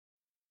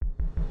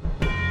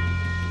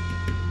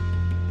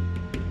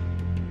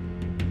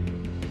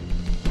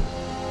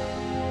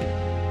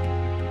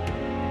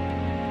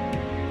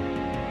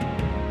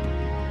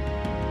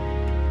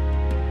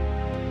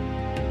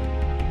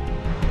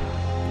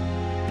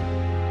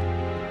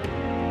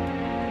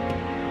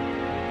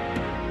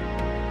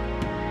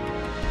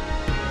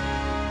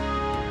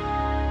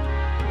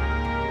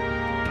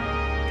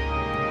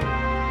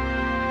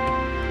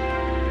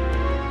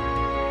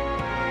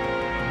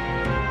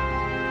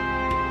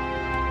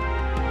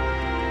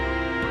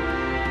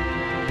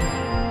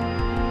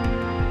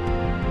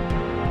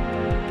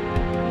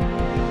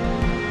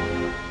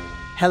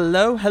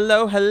Hello,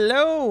 hello,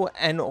 hello,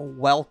 and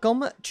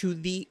welcome to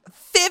the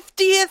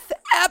 50th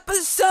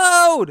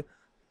episode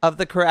of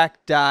the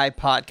Cracked Die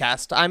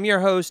podcast. I'm your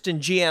host and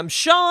GM,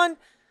 Sean,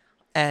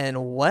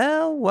 and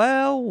well,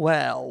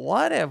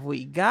 what have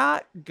we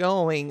got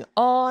going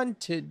on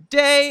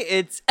today?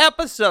 It's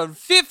episode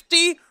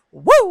 50.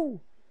 Woo!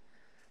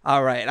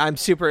 All right, I'm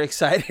super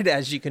excited,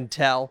 as you can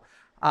tell.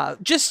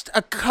 Just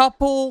a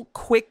couple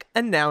quick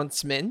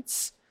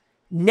announcements.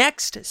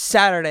 Next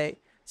Saturday,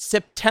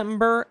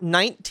 September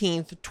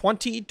 19th,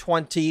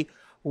 2020,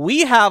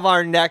 we have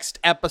our next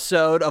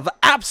episode of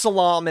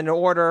Absalom in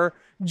Order,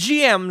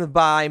 GM'd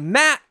by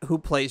Matt, who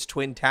plays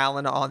Twin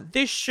Talon on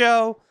this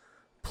show.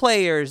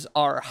 Players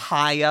are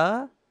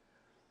Haya,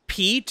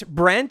 Pete,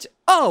 Brent,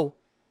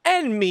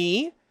 and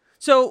me.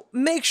 So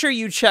make sure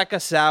you check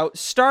us out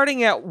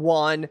starting at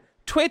 1,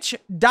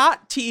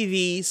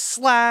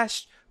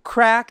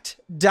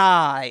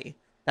 twitch.tv/crackeddie.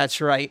 That's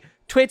right.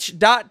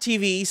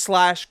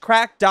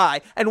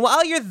 Twitch.tv/crackeddie. And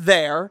while you're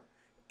there,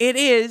 it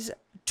is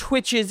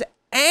Twitch's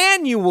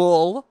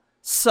annual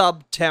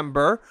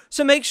September.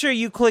 So make sure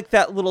you click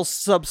that little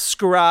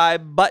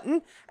subscribe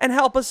button and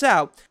help us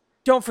out.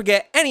 Don't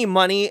forget, any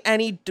money,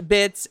 any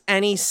bits,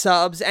 any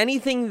subs,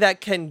 anything that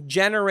can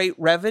generate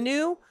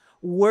revenue,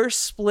 we're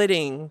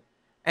splitting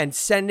and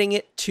sending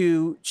it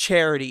to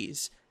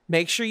charities.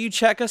 Make sure you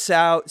check us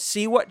out,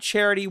 see what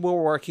charity we're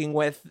working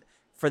with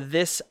for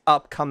this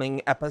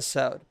upcoming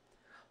episode.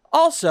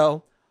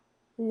 Also,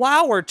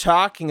 while we're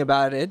talking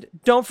about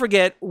it, don't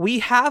forget, we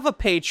have a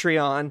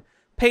Patreon,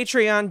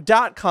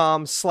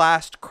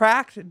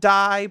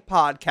 patreon.com/crackeddie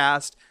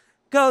podcast.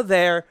 Go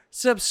there,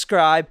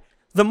 subscribe.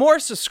 The more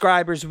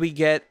subscribers we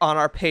get on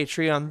our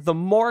Patreon, the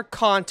more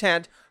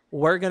content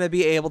we're going to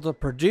be able to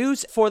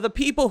produce for the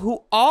people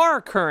who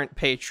are current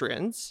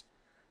patrons.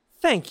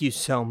 Thank you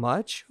so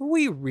much.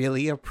 We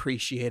really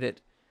appreciate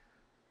it.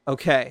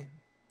 Okay.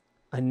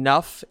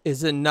 Enough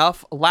is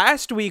enough.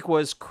 Last week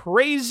was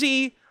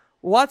crazy.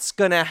 What's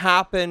going to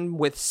happen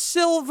with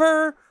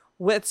Silver?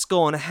 What's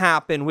going to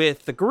happen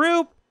with the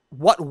group?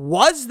 What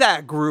was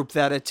that group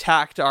that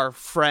attacked our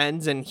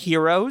friends and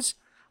heroes?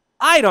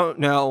 I don't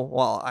know.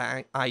 Well,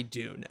 I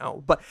do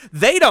know, but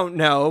they don't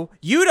know.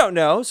 You don't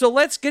know. So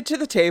let's get to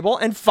the table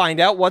and find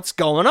out what's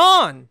going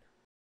on.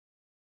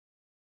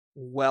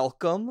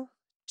 Welcome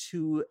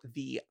to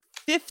the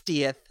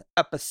 50th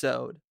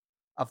episode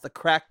of the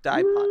Cracked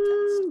Die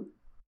podcast.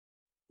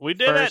 We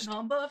did it!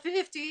 Number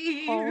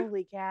 50!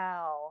 Holy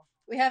cow.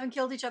 We haven't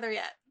killed each other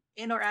yet.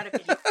 In or out of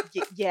it.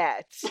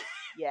 Yet.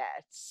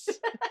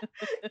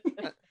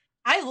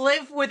 I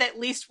live with at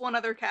least one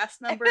other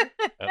cast member.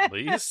 At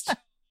least?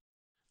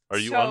 Are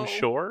you So-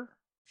 unsure?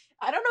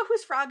 I don't know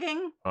who's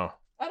frogging. Oh.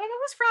 I don't know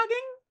who's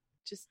frogging.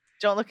 Just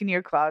don't look in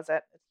your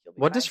closet. You'll be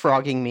What fine. does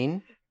frogging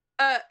mean?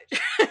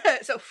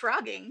 So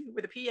frogging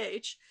with a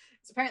PH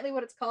is apparently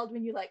what it's called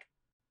when you like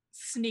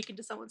sneak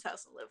into someone's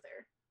house and live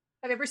there.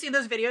 Have you ever seen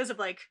those videos of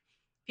like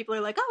people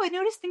are like, oh, I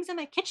noticed things in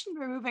my kitchen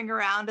were moving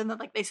around, and then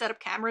like they set up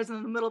cameras, and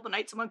in the middle of the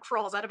night someone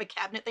crawls out of a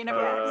cabinet they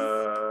never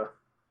asked.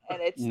 And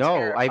it's No,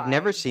 I've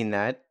never terrifying. seen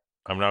that.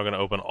 I'm now going to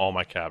open all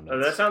my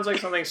cabinets. That sounds like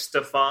something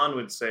Stefan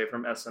would say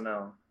from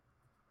SNL.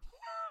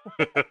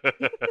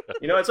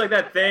 You know, it's like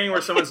that thing where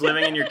someone's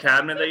living in your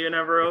cabinet that you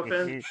never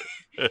open.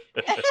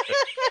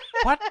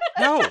 What?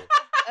 No.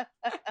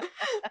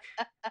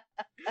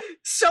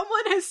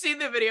 Someone has seen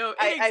the video.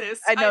 It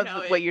exists. I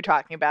know it. what you're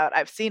talking about.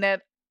 I've seen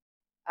it.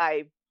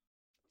 I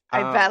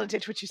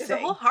validate what you're There's a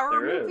saying. whole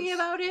horror There movie is.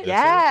 about it.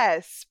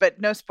 Yes, but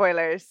no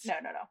spoilers. No.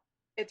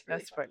 It's No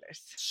really fun.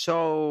 spoilers.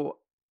 So,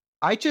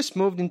 I just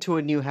moved into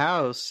a new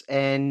house,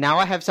 and now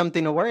I have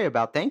something to worry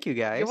about. Thank you,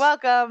 guys. You're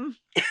welcome.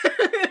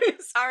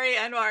 Sorry,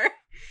 Anwar.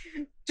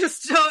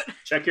 Just don't.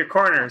 Check your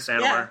corners,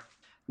 Anwar. Yeah.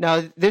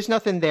 No, there's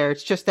nothing there.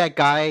 It's just that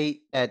guy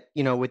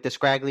with the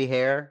scraggly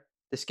hair,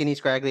 the skinny,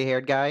 scraggly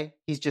haired guy.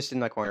 He's just in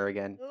the corner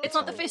again. It's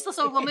not the faceless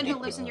old woman who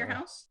lives in your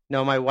house.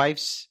 No, my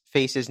wife's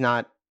face is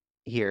not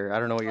here. I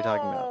don't know what you're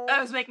talking about.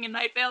 I was making a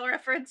Night Vale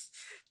reference,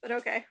 but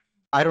okay.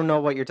 I don't know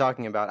what you're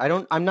talking about.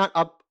 I'm not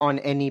up on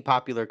any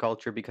popular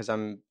culture because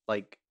I'm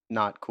like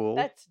not cool.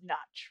 That's not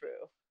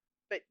true.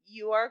 But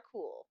you are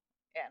cool,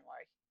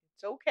 Anwar.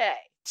 It's okay.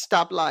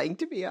 Stop lying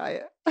to me,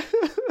 Aya.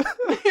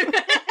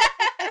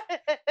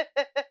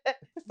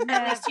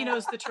 At least he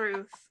knows the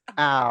truth.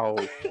 Ow.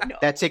 No.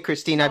 That's it,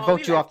 Christine. I Oh, vote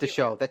we you left off the you.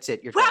 show. That's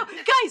it. You're Wow, done.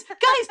 guys!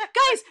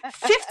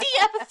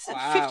 50th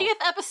Wow.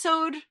 50th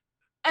episode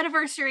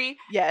anniversary.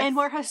 Yes.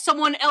 Anwar has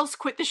someone else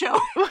quit the show.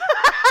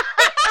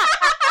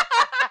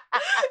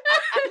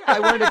 I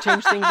wanted to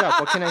change things up.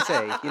 What can I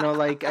say?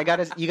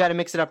 You gotta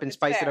mix it up and It's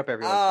spice fair. it up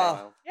every once in a Oh.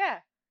 while. Yeah.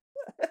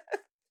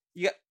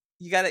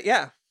 You got it,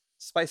 yeah.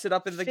 Spice it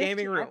up in the 50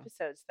 gaming room.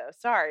 episodes, though.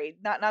 Sorry,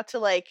 not to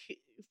like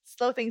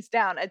slow things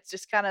down. It's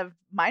just kind of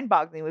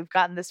mind-boggling. We've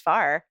gotten this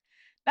far,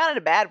 not in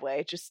a bad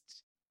way.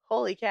 Just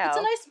holy cow!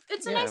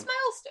 It's a Yeah. nice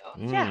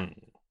milestone. Yeah. Mm.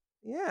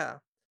 Yeah.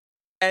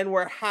 And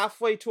we're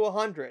halfway to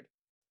 100.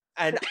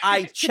 And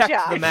I checked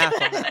the job.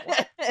 math on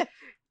that one.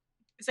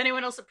 Is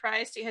anyone else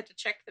surprised he had to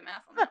check the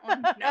math on that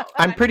one? No.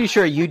 I'm pretty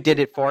sure you did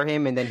it for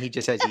him, and then he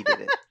just says he did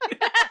it.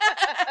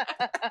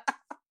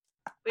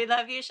 We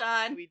love you,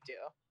 Sean. We do.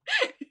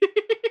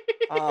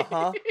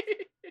 Uh-huh.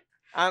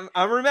 I'm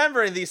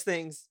remembering these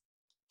things.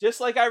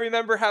 Just like I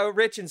remember how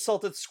Rich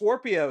insulted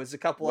Scorpios a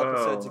couple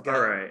episodes ago.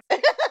 All right.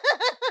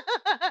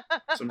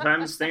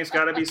 Sometimes things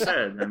gotta be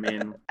said. I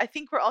mean, I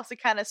think we're also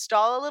kind of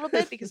stalled a little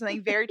bit because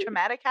something very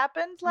traumatic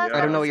happened last Yeah.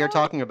 I don't know what you're episode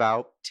talking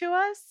about. to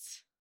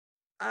us.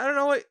 I don't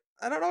know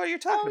what you're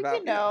talking about.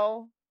 You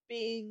know,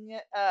 being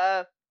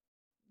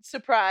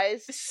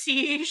surprised,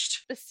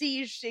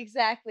 besieged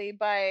exactly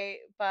by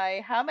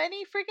how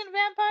many freaking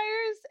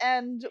vampires?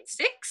 And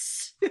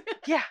 6?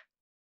 yeah,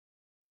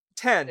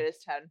 10. it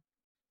is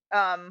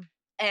 10.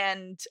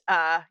 And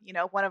you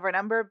know, one of our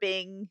number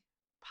being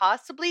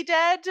possibly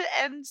dead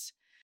and,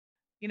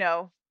 you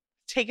know,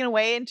 taken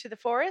away into the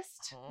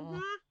forest. Aw.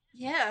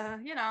 Yeah,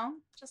 you know,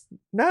 just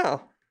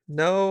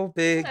No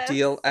big Yeah,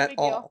 deal no at big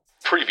deal. all.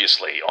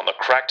 Previously on the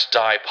Cracked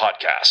Die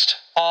podcast.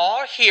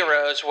 Our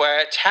heroes were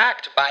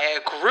attacked by a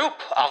group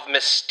of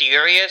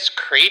mysterious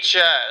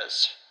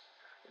creatures.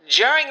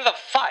 During the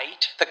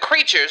fight, the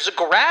creatures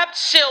grabbed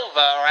Silver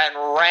and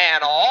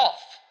ran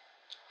off.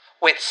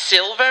 With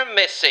Silver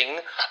missing,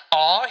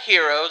 our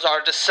heroes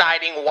are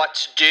deciding what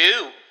to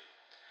do.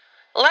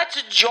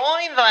 Let's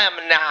join them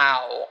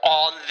now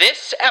on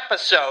this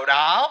episode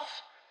of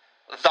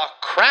the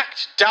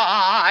Cracked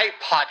Die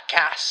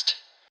podcast.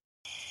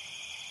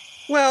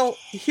 Well,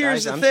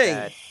 here's Guys, the I'm thing.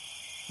 sad.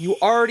 You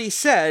already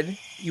said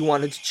you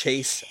wanted to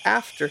chase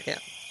after him.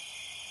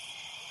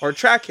 Or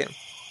track him.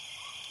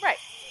 Right.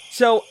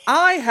 So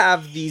I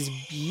have these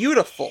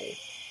beautiful,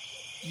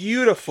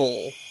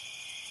 beautiful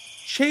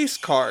chase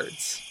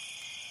cards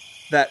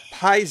that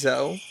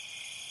Paizo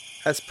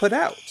has put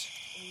out.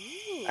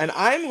 And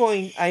I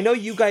know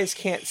you guys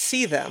can't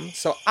see them,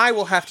 so I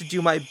will have to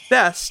do my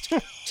best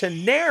to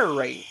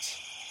narrate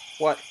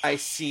what I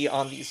see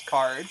on these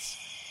cards.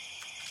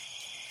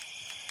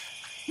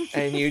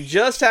 And you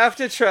just have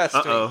to trust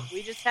uh-oh.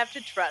 We just have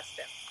to trust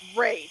him.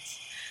 Great.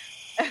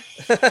 me.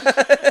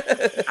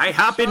 I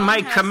hop in my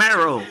Sean has to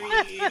Camaro.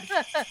 read.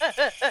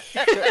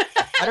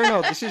 I don't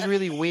know. This is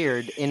really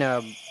weird. In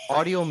a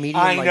audio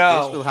medium I like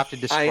know. this, we'll have to I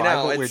describe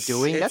know, what we're it's-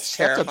 doing. it's That's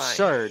terrifying.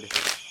 absurd.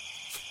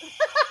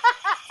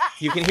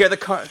 You can hear the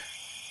card.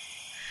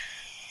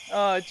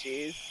 Oh,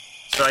 jeez.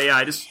 So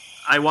yeah,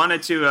 I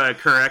wanted to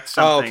correct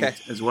something okay.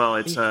 as well.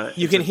 It's You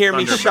it's can a hear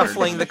me Thunderbird.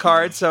 shuffling the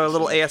cards, so a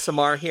little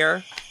ASMR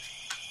here.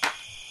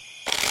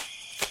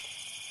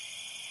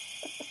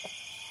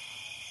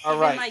 All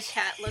Even right. my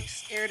cat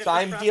looks scared at So the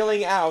I'm front.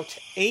 dealing out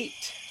 8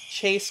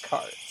 chase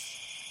cards.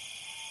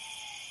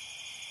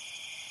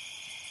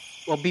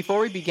 Well, before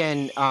we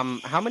begin,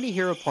 how many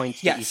hero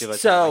points do Yes, each of us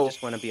have? so I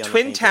just want to be on the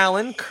Twin same page.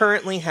 Talon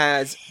currently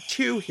has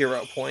 2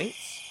 hero points.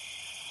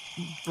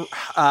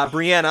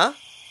 Brianna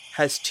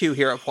has 2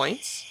 hero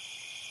points.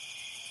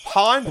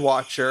 Pond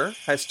Watcher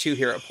has 2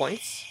 hero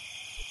points.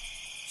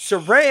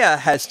 Soraya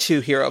has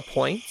 2 hero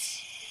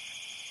points.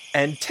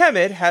 And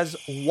Temid has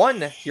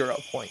 1 hero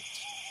point.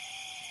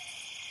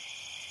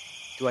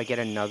 Do I get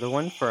another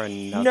one for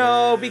another?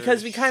 No,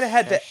 because we kind of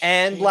had to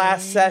end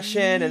last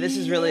session, and this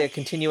is really a session?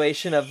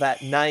 continuation of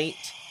that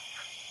night.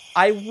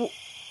 I mean,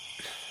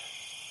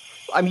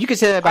 you could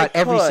say that about I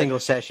every could. single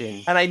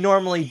session. and I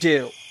normally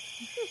do.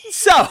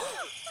 So,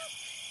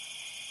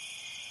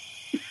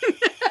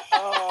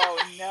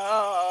 Oh,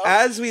 no.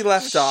 as we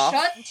left off,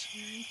 Shut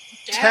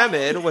down.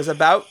 Temid was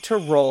about to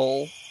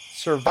roll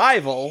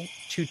survival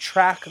to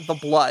track the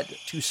blood,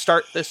 to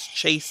start this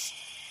chase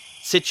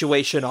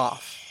situation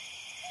off.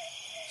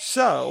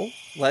 So,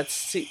 let's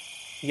see.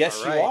 Yes,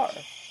 All you right. are.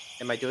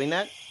 Am I doing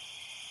that?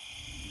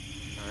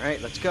 All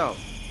right, let's go.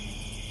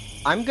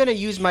 I'm going to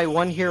use my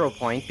 1 hero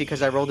point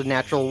because I rolled a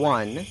natural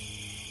 1.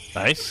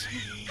 Nice.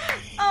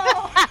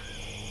 Oh,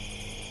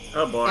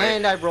 Oh boy.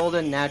 And I rolled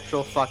a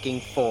natural fucking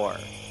 4.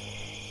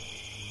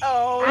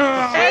 Oh,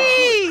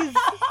 jeez.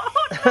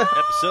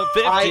 Episode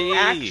 50. I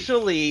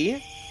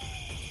actually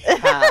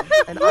have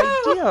an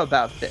idea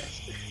about this.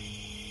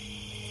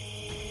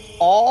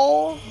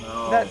 All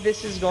No. that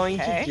this is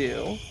going Okay. to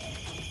do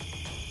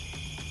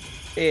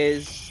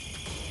is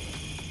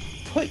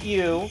put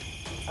you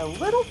a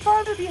little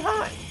farther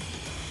behind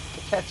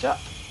to catch up.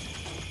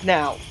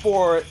 Now,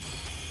 for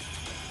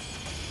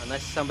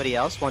Unless somebody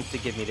else wants to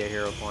give me their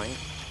hero point.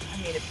 I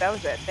mean, if that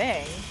was that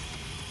thing.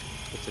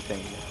 It's a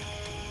thing.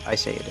 I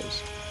say it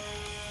is.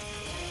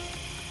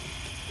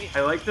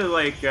 I like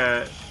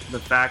the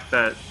fact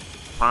that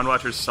Pond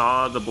Watcher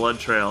saw the blood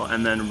trail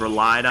and then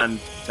relied on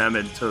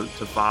Temid to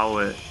follow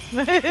it.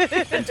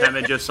 And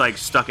Temid just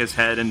stuck his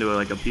head into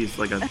a piece,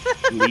 like a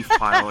leaf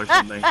pile or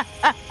something.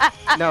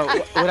 No,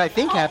 what I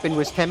think happened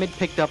was Temid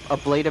picked up a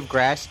blade of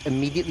grass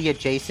immediately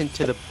adjacent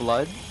to the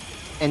blood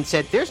and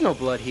said, "There's no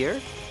blood here.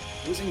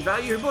 Losing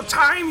valuable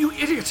time, you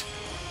idiot!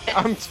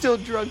 I'm still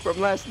drunk from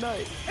last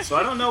night." So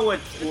I don't know what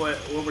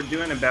we're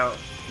doing about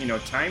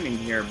timing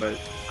here, but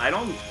I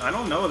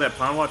don't know that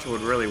Pawn Watcher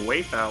would really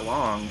wait that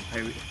long.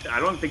 I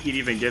don't think he'd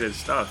even get his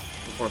stuff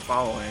before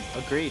following.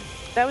 Agreed.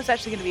 That was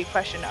actually going to be a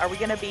question. Are we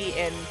going to be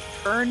in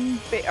turn?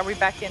 Are we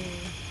back in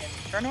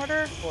turn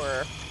order,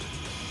 or?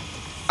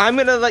 I'm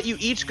going to let you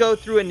each go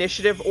through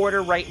initiative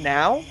order right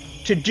now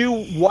to do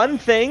one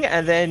thing,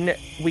 and then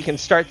we can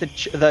start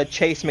the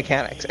chase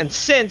mechanics. And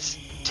since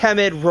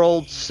Temid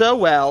rolled so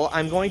well,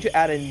 I'm going to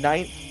add a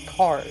 9th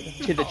card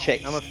to the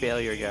chase. I'm a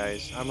failure,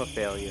 guys. I'm a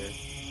failure.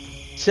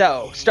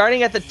 So,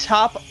 starting at the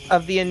top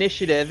of the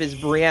initiative is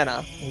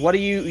Brianna. What do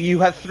you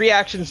have 3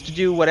 actions to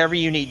do whatever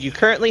you need. You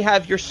currently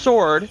have your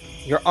sword.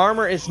 Your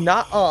armor is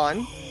not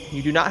on.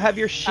 You do not have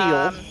your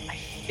shield. I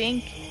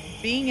think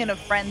being in a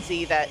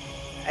frenzy that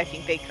I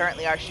think they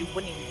currently are, she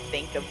wouldn't even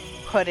think of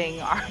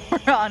putting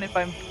armor on, if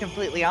I'm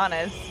completely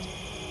honest.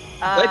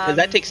 Good, because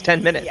that takes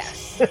 10 minutes.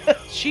 Yes.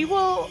 She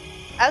will,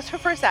 as her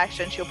first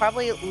action, she'll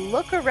probably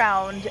look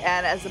around,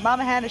 and as the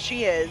mama hen as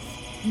she is,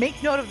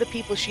 make note of the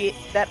people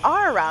that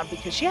are around,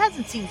 because she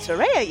hasn't seen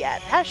Soraya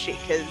yet, has she?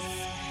 Because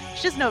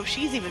she doesn't know if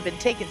she's even been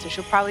taken, so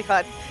she'll probably call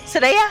it,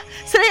 Soraya?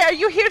 Soraya, are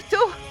you here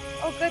too?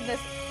 Oh, goodness.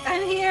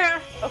 I'm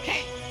here.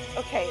 Okay.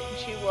 And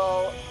she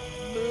will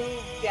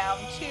move down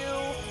to,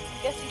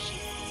 I'm guessing she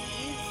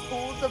sees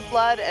pools of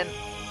blood, and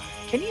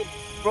can you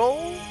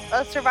roll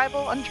a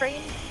survival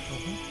untrained?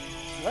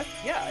 What?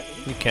 Yeah, I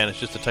believe. You can. It's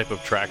just a type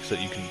of tracks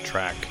that you can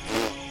track.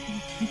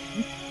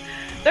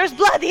 There's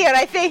blood here,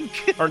 I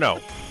think. Or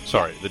no.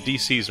 Sorry. The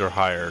DCs are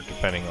higher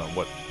depending on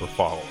what we're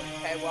following.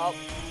 Okay, well,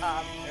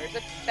 there's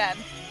a 10.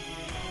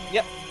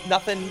 Yep,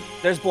 nothing.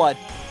 There's blood.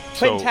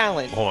 Twin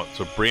talent. Hold on.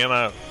 So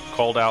Brianna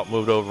called out,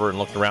 moved over, and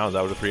looked around. Is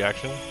that what a 3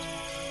 action?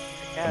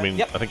 I mean,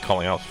 Yep. I think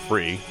calling out's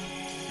free.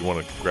 You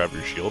want to grab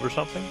your shield or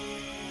something?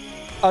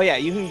 Oh yeah,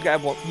 you can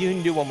grab one. You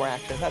can do one more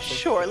action. That's it.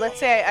 Sure, let's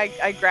say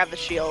I grab the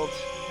shield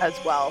as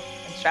well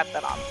and strap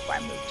that on before I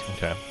moved.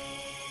 Okay.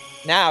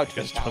 Now I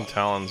Twin guess Twin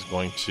Talon. Talon's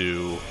going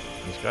to...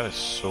 He's got his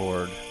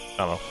sword. I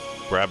don't know.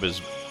 Grab his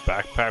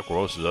backpack where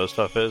most of his other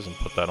stuff is and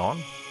put that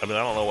on. I mean, I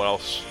don't know what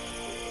else.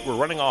 We're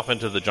running off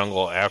into the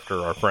jungle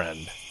after our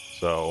friend,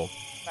 so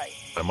Right.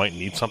 I might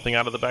need something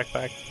out of the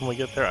backpack when we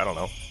get there. I don't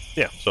know.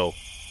 Yeah, so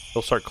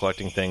he'll start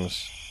collecting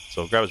things.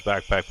 So grab his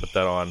backpack, put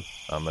that on,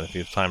 and if he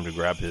has time to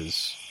grab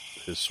his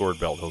sword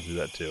belt, he'll do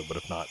that too. But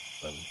if not,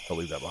 then he'll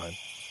leave that behind.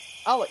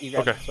 I'll let you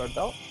grab Okay. the sword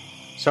belt.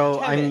 So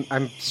Temid.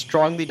 I'm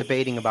strongly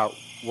debating about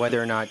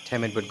whether or not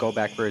Temid would go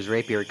back for his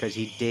rapier, because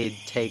he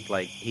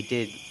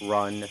did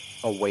run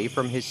away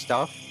from his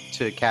stuff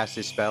to cast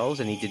his spells,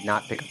 and he did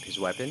not pick up his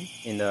weapon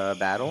in the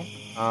battle.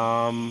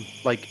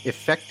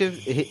 Effective,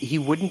 he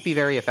wouldn't be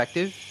very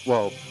effective.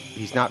 Well,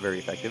 he's not very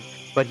effective,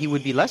 but he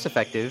would be less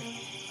effective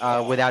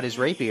without his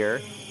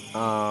rapier.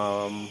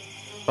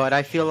 But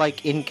I feel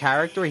like in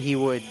character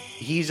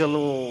he's a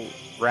little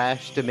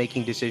rash to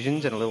making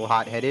decisions and a little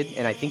hot-headed,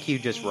 and I think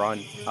he'd just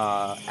run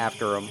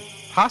after him.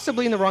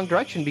 Possibly in the wrong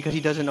direction, because he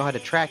doesn't know how to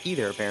track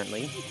either,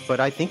 apparently. But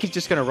I think he's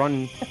just going to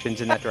run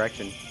in that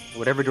direction.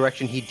 Whatever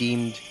direction he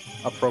deemed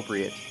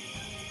appropriate.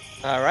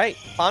 All right,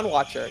 Pawn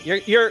Watcher.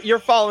 You're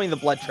following the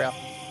blood trail.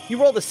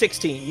 You rolled a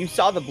 16. You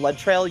saw the blood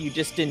trail. You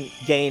just didn't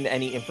gain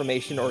any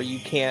information, or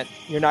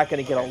you're not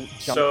going to get a jump.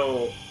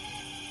 So,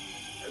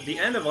 at the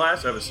end of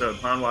last episode,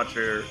 Pawn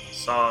Watcher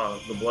saw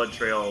the blood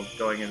trail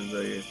going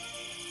into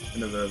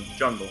the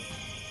jungle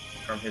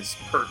from his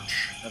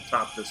perch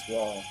atop this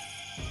wall.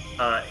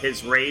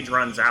 His rage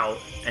runs out,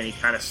 and he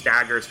kind of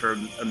staggers for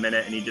a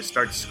minute, and he just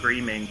starts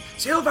screaming,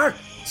 "Silver!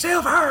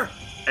 Silver!"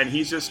 And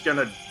he's just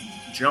gonna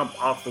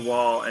jump off the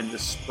wall and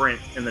just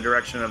sprint in the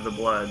direction of the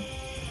blood.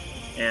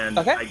 And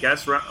Okay. I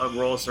guess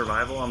roll a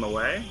survival on the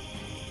way.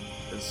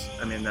 'Cause,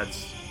 I mean,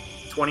 that's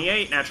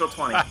 28, natural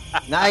 20.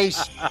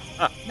 Nice.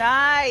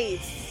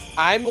 Nice.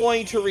 I'm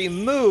going to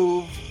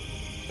remove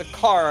the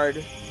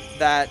card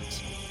that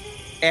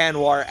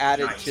Anwar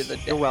added Nice. to the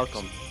deck. You're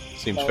welcome.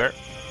 Seems So- fair.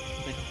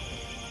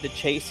 The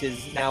chase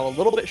is now a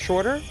little bit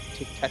shorter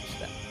to catch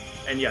them.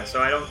 And yeah,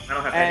 so I don't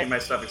have any of my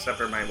stuff except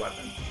for my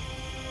weapon.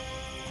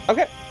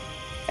 Okay.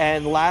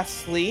 And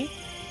lastly,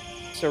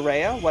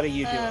 Soraya, what are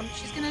you doing?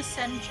 She's gonna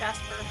send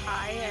Jasper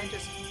high and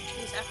just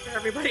chase after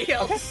everybody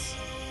else.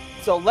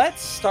 So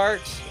let's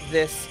start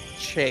this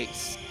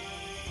chase.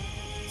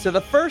 So the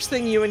first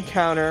thing you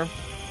encounter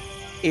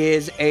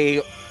is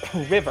a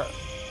river.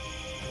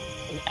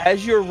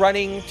 As you're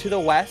running to the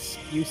west,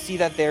 you see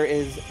that there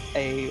is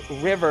a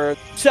river.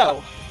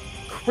 So,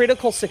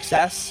 critical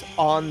success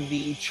on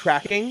the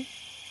tracking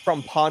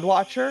from Pawn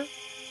Watcher.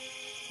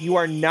 You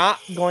are not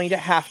going to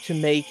have to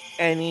make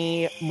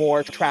any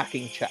more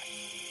tracking checks.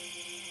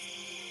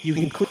 You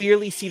can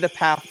clearly see the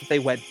path that they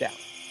went down.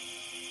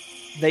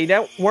 They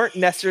weren't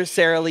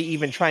necessarily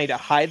even trying to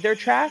hide their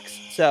tracks.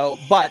 So,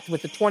 but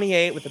with the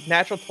 28, with the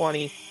natural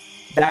 20,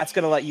 that's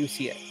going to let you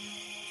see it.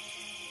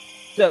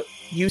 So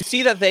you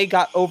see that they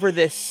got over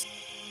this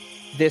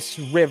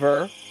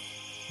river,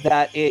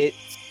 that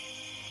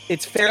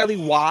it's fairly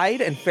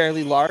wide and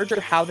fairly large, or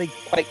how they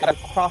quite got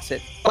across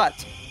it.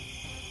 But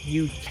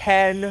you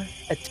can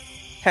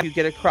attempt to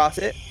get across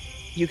it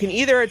You can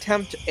either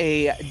attempt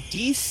a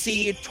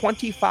DC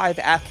 25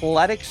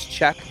 athletics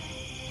check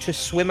to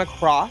swim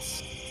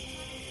across,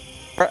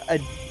 or a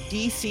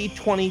DC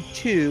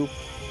 22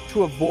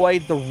 to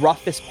avoid the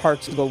roughest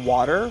parts of the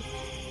water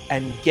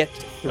and get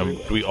through.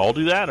 Do we all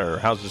do that, or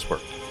how does this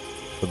work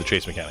with the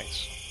chase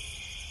mechanics?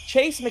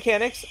 Chase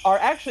mechanics are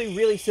actually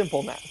really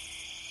simple now.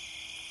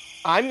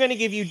 I'm going to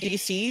give you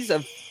DCs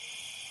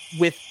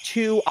with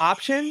 2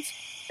 options,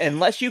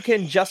 unless you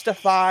can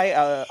justify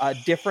a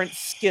different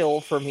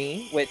skill for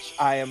me, which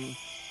I am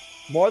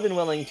more than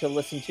willing to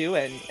listen to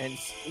and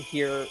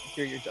hear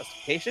your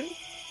justification.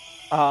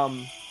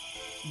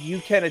 You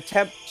can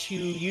attempt to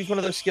use one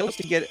of those skills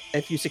to get,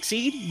 if you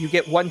succeed, you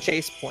get 1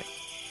 chase point.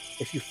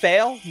 If you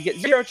fail, you get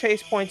 0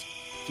 chase points.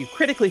 If you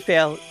critically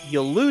fail,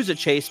 you'll lose a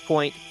chase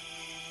point.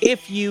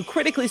 If you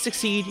critically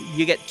succeed,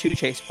 you get 2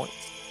 chase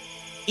points.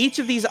 Each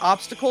of these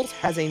obstacles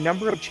has a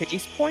number of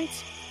chase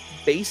points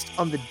based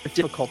on the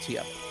difficulty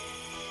of it.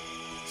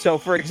 So,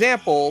 for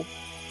example,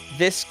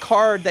 this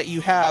card that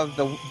you have,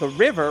 the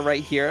river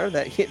right here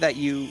that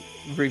you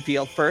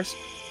revealed first,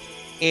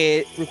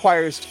 it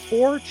requires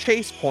 4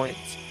 chase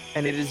points,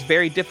 and it is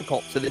very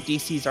difficult. So the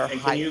DCs are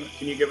And higher.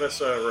 can you give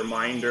us a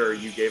reminder?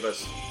 You gave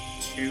us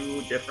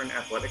 2 different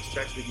athletics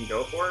checks we can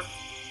go for.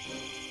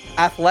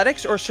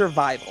 Athletics or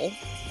survival,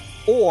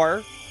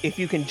 or if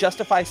you can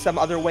justify some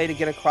other way to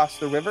get across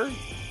the river,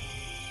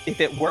 if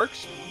it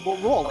works, we'll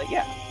roll it.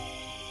 Yeah.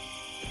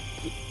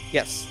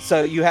 Yes.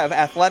 So you have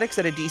athletics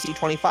at a DC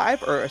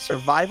 25 or a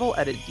survival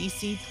at a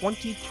DC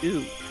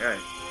 22. Okay.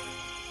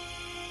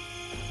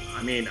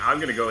 I mean, I'm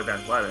gonna go with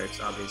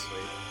athletics, obviously.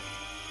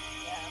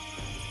 Yeah,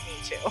 me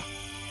too.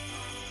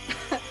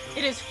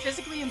 It is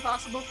physically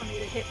impossible for me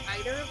to hit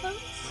either of those,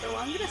 so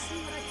I'm gonna see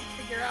what I can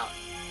figure out.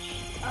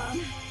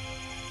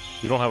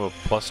 You don't have a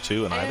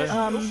 +2 in either?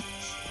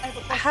 I have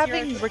a plus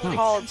Having 0 to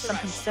recalled athletics and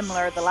something survival.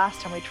 similar the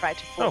last time we tried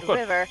to ford the good.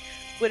 river,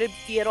 would it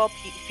be at all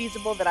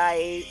feasible that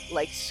I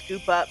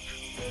scoop up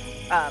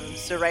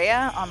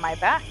Soraya on my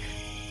back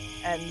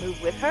and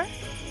move with her?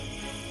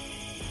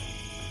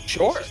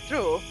 Sure. She's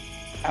through,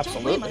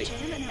 Don't weigh Absolutely. much, I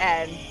don't know.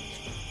 and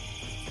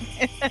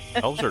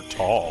Elves are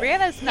tall.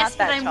 Brianna's not Yes,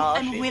 but that tall.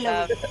 I'm She's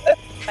willowy.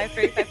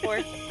 5'3",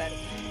 5'4", but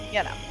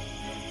you know.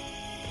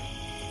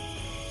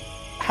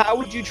 How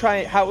would you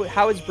try?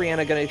 How is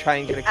Brianna going to try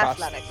and get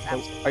across? Athletics, So,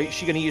 absolutely. Are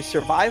she going to use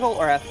survival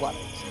or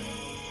athletics?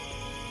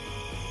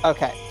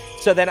 Okay,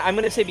 so then I'm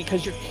going to say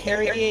because you're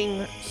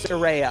carrying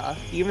Soraya,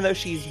 even though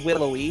she's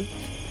willowy,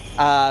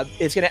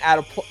 it's going to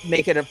add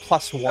make it a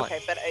 +1. Okay,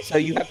 but So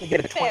you have to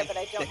get a fair, 20. but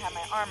I don't have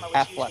my armor, which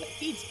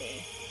Athletics. usually feeds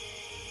me.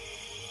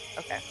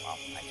 Okay, well,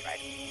 I tried.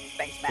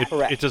 Thanks, Matt.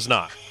 Correct. It does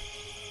not.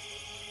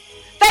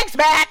 Thanks,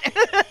 Matt.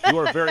 You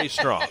are very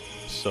strong,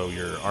 so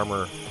your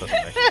armor doesn't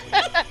actually.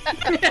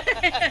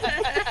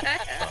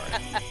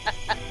 Sorry.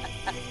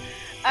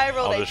 I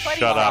rolled I'll a just 20.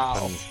 shut up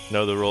Wow. and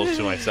know the rules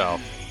to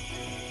myself.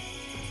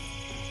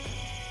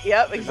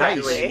 Yep,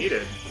 Exactly what you exactly.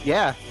 needed.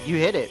 Yeah, you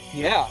hit it.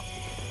 Yeah.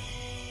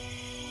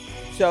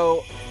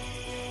 So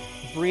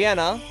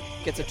Brianna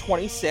gets a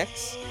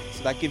 26,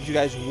 so that gives you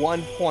guys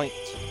 1 point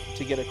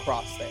to get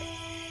across there.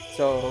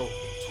 So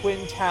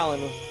Twin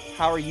Talon,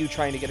 how are you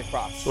trying to get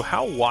across? So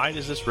how wide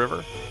is this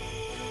river?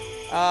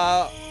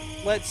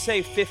 Let's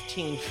say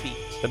 15 feet.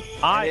 Then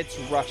And it's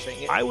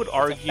rushing. I would it's a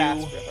argue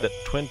fast river. that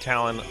Twin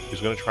Talon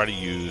is going to try to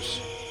use.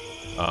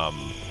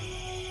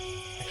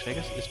 Actually, I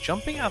guess is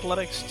jumping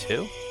athletics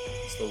too.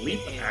 It's the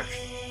leap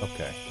action.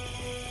 Okay,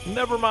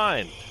 never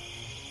mind.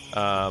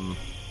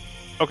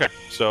 Okay,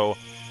 so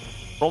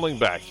rolling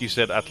back, you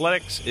said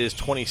athletics is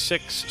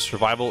 26,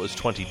 survival is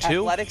 22.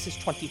 Athletics is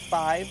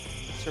 25,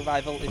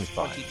 survival is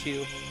 25.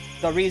 22.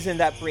 The reason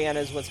that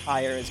Brianna's was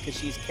higher is because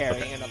she's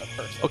carrying another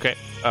person. Okay.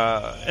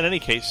 In any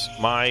case,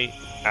 my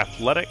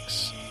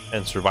athletics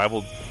and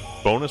survival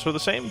bonus are the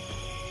same.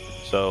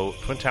 So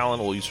Twin Talon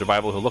will use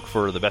survival. He'll look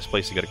for the best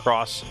place to get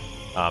across,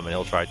 and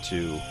he'll try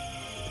to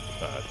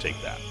take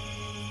that.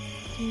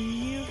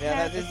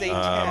 Yeah, that is a 10.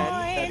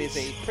 That is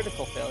a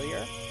critical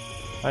failure.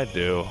 I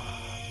do.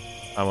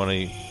 I want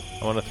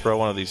to throw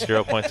one of these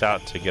hero points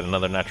out to get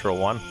another natural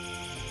 1.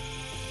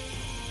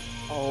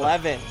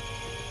 11.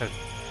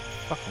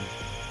 Fucking.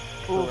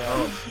 Oof.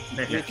 Oh,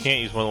 man. You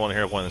can't use more than one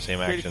hero point in the same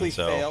action, Critically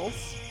so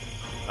fails.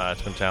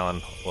 Twin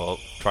Talon will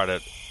try to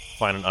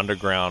find an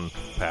underground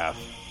path.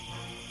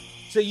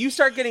 So you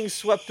start getting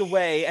swept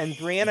away, and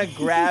Brianna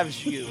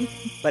grabs you,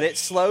 but it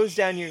slows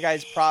down your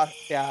guys'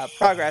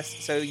 progress,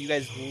 so you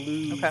guys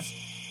lose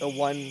the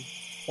 1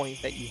 point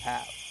that you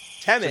have.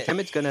 So Temid.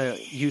 Temid's gonna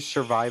use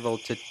survival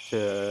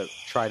to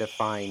try to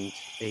find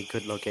a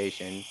good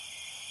location.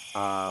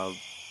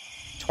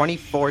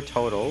 24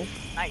 total,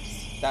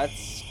 Nice.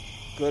 That's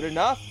good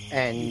enough. You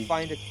and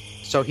find a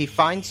so he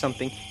finds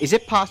something. Is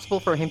it possible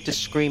for him to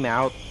scream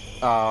out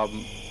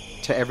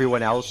to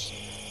everyone else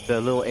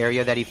the little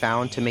area that he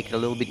found to make it a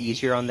little bit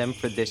easier on them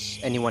for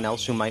anyone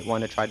else who might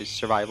want to try to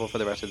survival for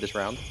the rest of this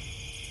round?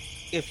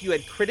 If you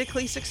had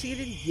critically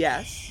succeeded,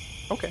 yes.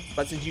 Okay.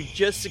 But since you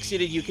just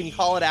succeeded, you can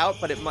call it out,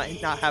 but it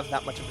might not have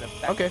that much of an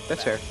effect. Okay,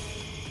 that's fair.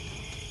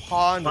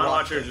 Pawn Watcher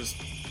Watcher. just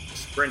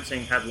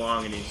sprinting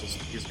headlong, and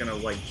he's gonna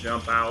like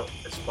jump out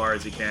as far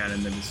as he can,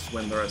 and then just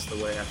swim the rest of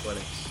the way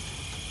athletics.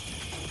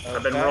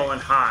 I've been Okay. rolling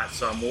hot,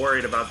 so I'm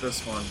worried about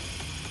this one.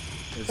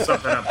 It's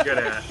something I'm good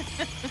at.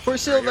 For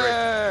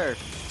silver!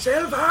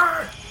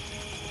 Silver!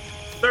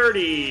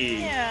 30!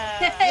 Yeah.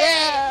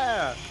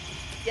 Yeah!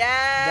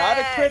 Yeah. Not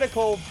a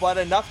critical, but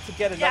enough to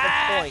get another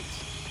Yes! point.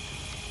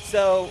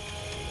 So,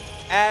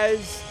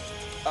 as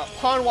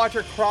Pawn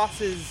Watcher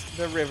crosses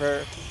the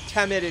river,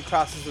 Temid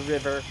crosses the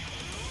river,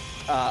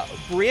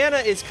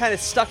 Brianna is kind of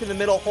stuck in the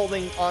middle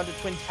holding onto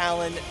Twin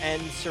Talon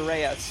and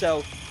Soraya.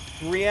 So,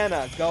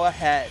 Brianna, go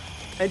ahead.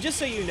 And just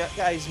so you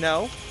guys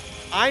know,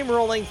 I'm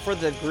rolling for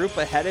the group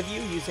ahead of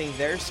you using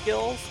their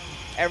skills.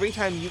 Every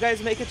time you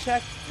guys make a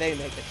check, they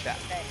make a check.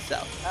 Okay. So,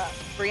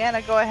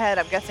 Brianna, go ahead.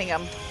 I'm guessing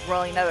I'm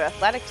rolling another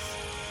athletics.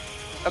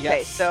 Okay,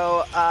 Yes.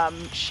 so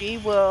she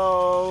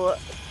will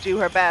do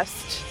her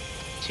best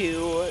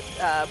to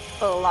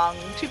pull along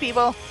two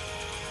people.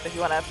 If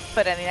you want to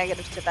put any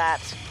negatives to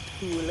that,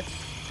 cool.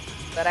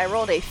 But I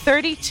rolled a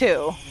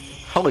 32.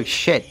 Holy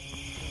shit.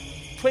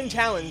 Twin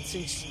Talon,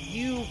 since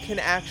you can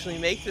actually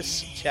make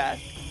this check,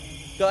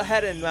 go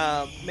ahead and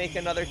make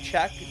another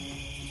check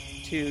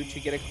to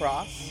get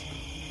across.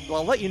 Well,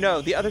 I'll let you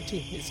know the other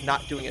team is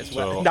not doing as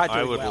well. So Not doing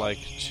I would well. like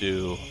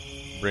to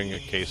bring a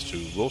case to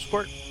rules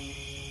court.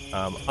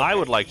 I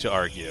would like to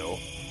argue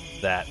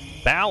that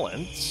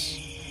balance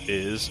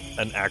is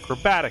an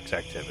acrobatics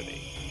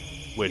activity,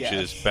 which Yes.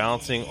 is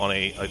balancing on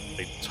a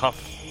tough,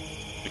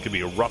 it could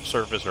be a rough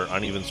surface or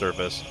uneven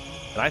surface.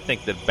 And I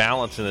think that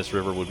balance in this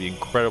river would be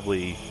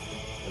incredibly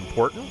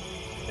important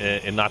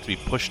and not to be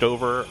pushed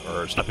over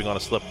or stepping on a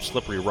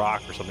slippery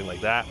rock or something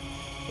like that.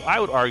 So I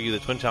would argue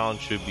that Twin Talon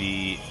should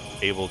be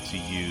able to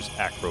use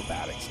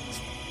acrobatics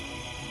instead.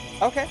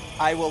 Okay,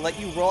 I will let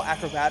you roll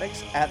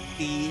acrobatics at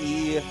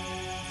the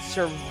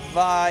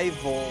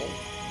survival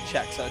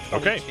check. So 22.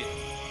 Okay.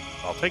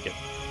 I'll take it.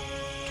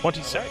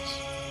 26.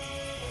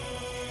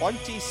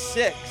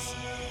 26.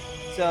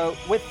 So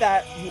with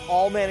that, you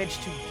all manage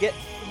to get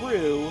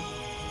through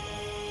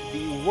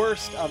the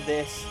worst of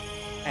this,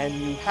 and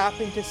you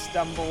happen to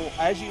stumble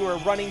as you are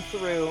running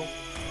through.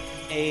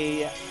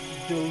 A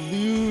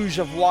deluge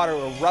of water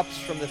erupts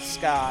from the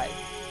sky,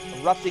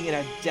 erupting in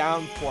a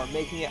downpour,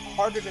 making it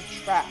harder to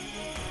track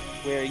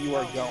where you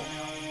are going.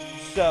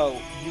 So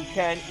you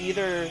can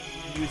either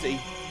use a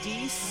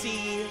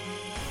DC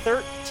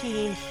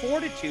 13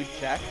 Fortitude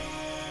check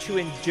to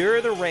endure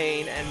the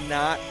rain and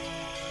not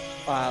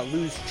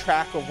lose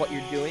track of what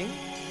you're doing,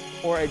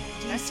 or a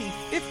DC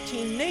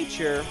 15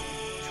 Nature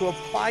to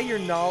apply your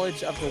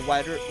knowledge of the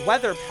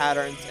weather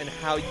patterns and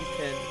how you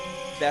can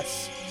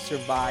best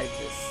survive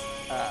this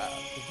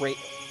So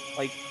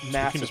you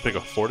massive. can just make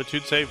a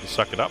fortitude save to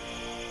suck it up?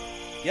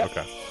 Yep.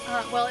 Okay.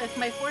 Well, if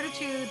my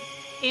fortitude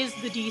is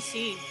the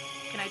DC,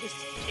 can I just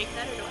take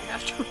that, or do I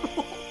have to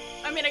roll?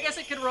 I mean, I guess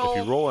I could roll. If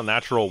you roll a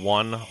natural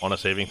 1 on a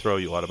saving throw,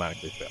 you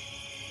automatically fail.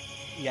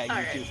 Yeah, you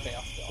Alright. do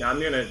fail still. Yeah, I'm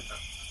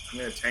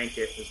gonna tank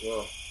it as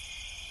well.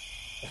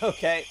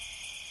 Okay.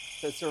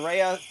 So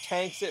Soraya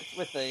tanks it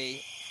with a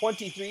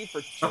 23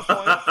 for 2 points.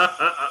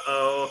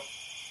 Uh-oh.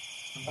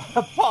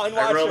 Pawn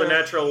I rolled a Watcher.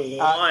 natural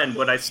 1,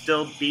 but I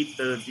still beat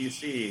the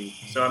DC.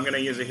 So I'm gonna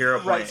use a hero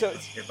point Right, so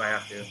it's- if I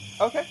have to.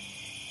 Okay.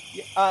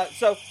 Yeah,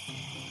 so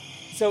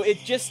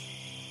it just,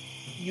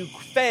 you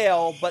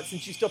fail, but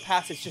since you still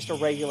pass, it's just a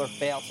regular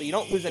fail, so you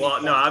don't lose any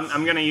Well, no, points.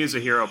 I'm gonna use a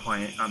hero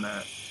point on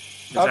that.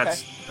 'Cause Okay.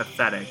 that's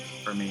pathetic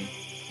for me.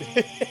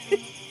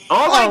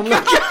 Oh my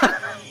god!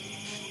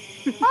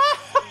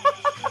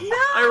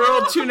 I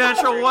rolled 2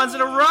 natural 1s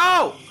in a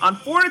row on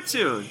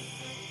fortitude.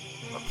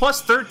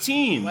 Plus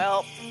 13.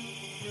 Well,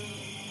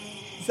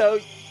 So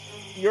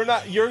you're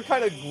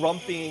kind of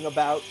grumping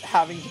about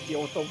having to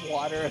deal with the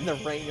water and the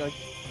rain. You're like,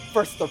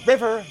 first the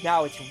river,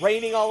 now it's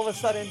raining all of a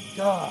sudden.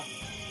 Duh.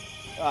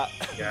 Yeah.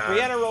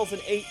 Brianna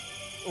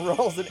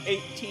rolls an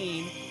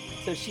 18,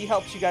 so she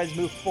helps you guys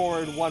move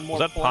forward one more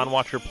Was that point. Pawn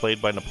Watcher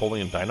played by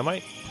Napoleon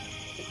Dynamite?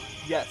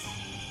 Yes.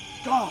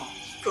 Gosh.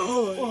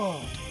 God.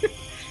 Oh.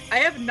 I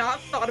have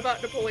not thought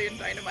about Napoleon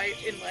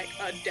Dynamite in like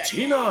a decade.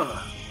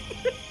 Tina!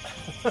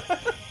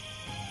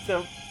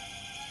 So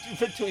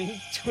between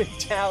Twin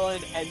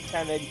Talon and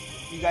Temid,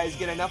 you guys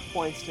get enough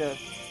points to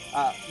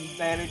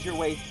manage your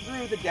way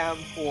through the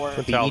downpour.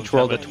 Twin We Talon each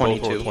rolled a Temid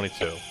both rolled 22.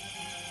 22.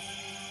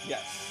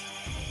 Yes.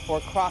 Or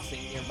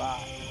crossing nearby.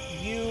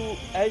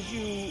 As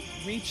you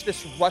reach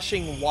this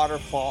rushing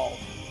waterfall,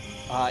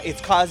 it's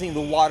causing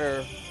the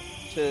water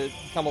to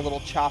become a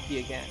little choppy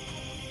again.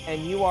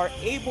 And you are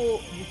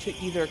able to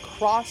either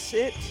cross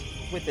it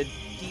with a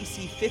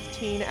DC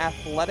 15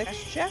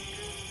 athletics check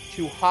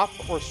to hop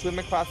or swim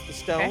across the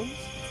stones,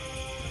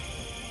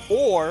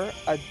 or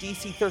a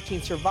DC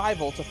 13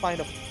 survival to find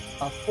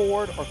a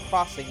ford or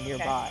crossing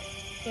nearby.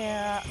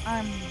 yeah,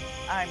 I'm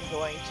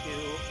going to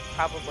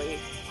probably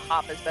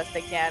hop as best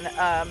I can.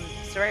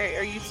 Soraya,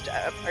 are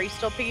you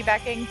still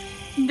piggybacking?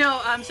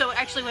 No, so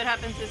actually what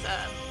happens is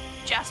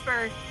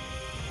Jasper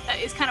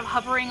is kind of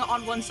hovering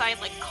on one side,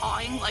 like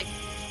cawing, like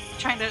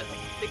trying to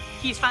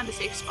he's found the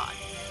safe spot.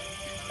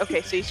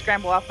 Okay, so you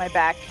scramble off my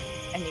back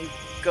and you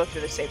go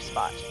through the safe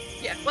spot.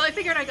 Yeah. Well, I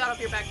figured I got off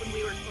your back when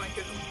we were going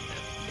through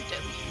the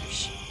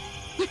deluge.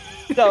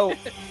 So,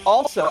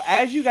 also,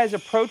 as you guys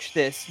approach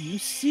this, you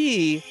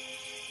see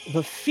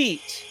the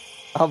feet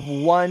of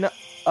one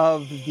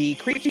of the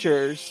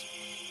creatures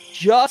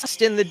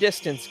just in the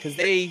distance, because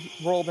they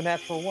rolled a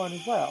natural 1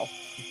 as well.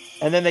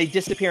 And then they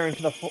disappear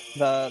into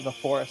the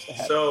forest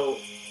ahead. So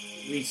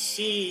we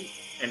see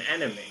an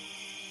enemy.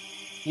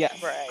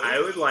 Yes. Right. I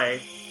would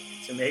like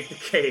to make the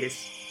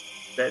case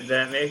that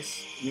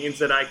means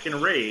that I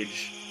can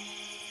rage,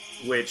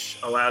 which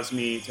allows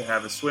me to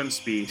have a swim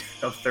speed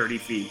of 30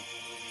 feet.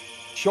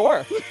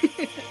 Sure.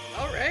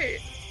 All right.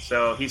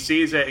 So he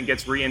sees it and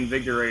gets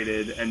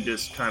reinvigorated and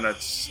just kind of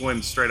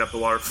swims straight up the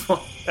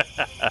waterfall.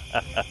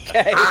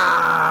 Okay.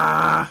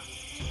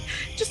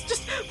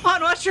 Just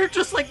Pawn Watcher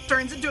just like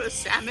turns into a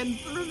salmon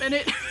for a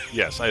minute.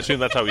 Yes, I assume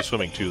that's how he's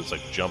swimming too. It's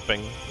like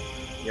jumping.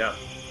 Yeah.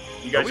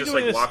 You Are guys we just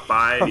doing like this- walk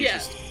by and he Yeah.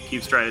 just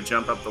keeps trying to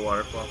jump up the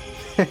waterfall.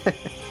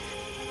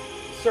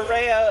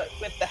 Soraya,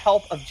 with the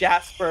help of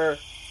Jasper,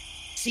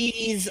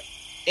 sees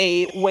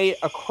a way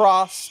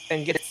across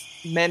and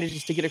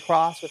manages to get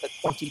across with a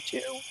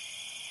 22.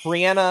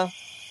 Brianna,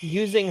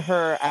 using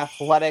her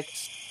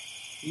athletics,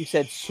 you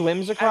said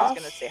swims I across? was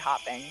going to say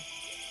hopping.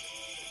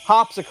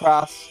 Hops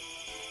across,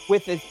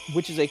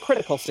 which is a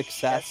critical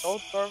success. Yes,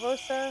 old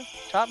Corvosa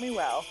taught me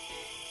well.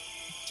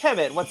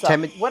 Temid, what's up?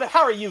 Temid-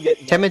 How are you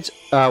getting there? Temid's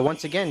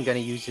once again going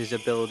to use his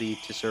ability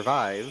to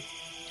survive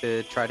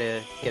to try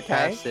to get Okay.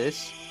 past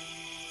this.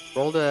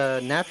 Rolled a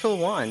natural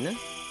 1,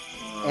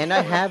 and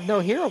I have no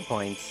hero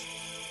points.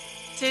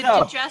 Did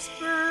Oh.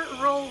 Jasper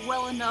roll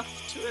well enough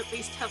to at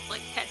least have like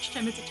catched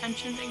him his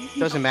attention? And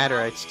Doesn't matter.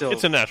 It's still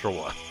It's a natural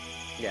 1.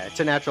 yeah, it's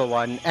a natural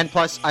 1, and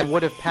plus I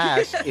would have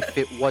passed if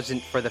it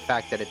wasn't for the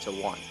fact that it's a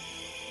 1.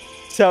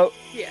 So,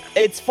 Yeah.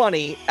 it's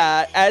funny,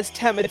 as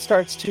Temid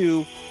starts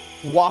to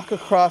walk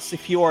across the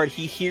fjord,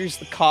 he hears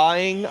the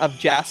cawing of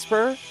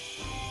Jasper,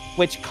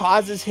 which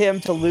causes him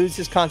to lose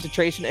his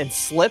concentration and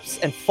slips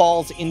and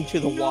falls into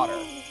the water.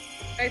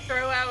 I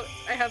throw out.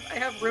 I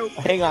have rope.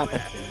 Hang on.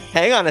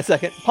 Hang on a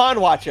second. Pawn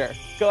Watcher,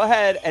 go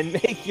ahead and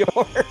make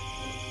your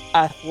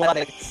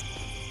athletics,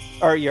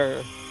 or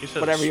your He said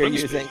whatever you're swim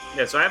speed. using.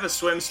 Yeah, so I have a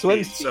swim speed,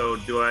 Swim speed. so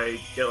do I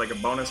get like a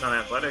bonus on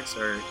athletics,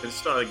 or because it's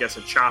still, I guess,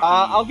 a choppy?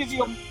 I'll give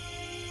you a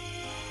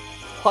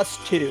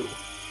 +2,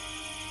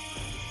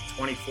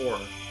 24.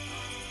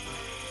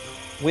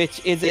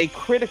 which is a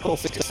critical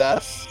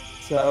success.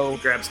 So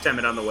Grabs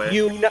Temid on the way.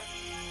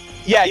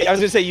 yeah, I was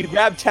gonna say you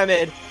grab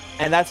Temid,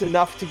 and that's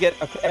enough to get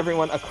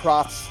everyone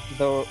across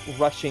the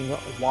rushing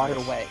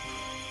waterway.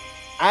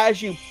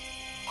 As you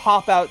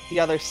pop out the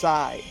other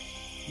side,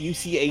 you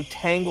see a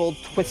tangled,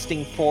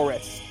 twisting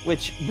forest,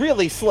 which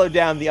really slowed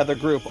down the other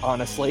group,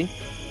 honestly.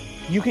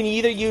 You can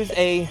either use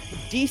a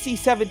DC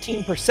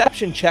 17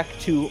 perception check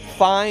to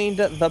find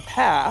the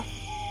path,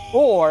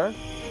 or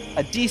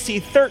a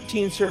DC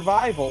 13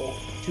 survival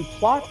to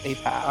plot a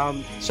path.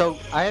 So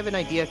I have an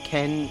idea.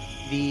 Can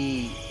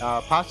the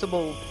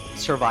possible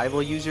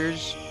survival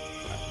users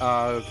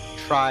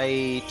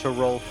try to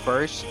roll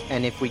first,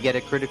 and if we get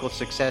a critical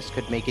success,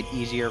 could make it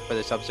easier for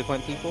the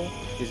subsequent people?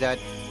 Is that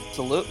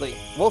Absolutely.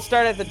 We'll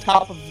start at the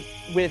top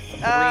with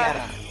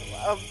Brianna.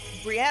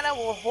 Brianna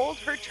will hold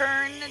her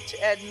turn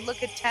and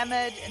look at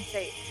Temid and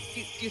say, do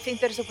you think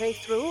there's a way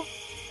through?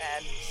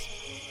 And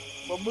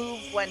we'll move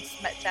when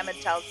Temid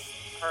tells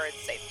her it's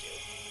safe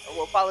to. Or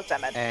we'll follow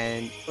Temid.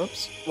 and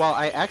oops? Well,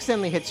 I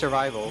accidentally hit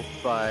survival,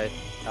 but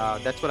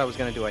that's what I was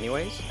gonna do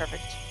anyways.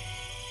 Perfect.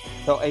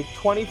 So a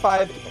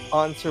 25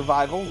 on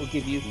survival will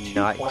give you 2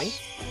 Nice.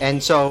 points.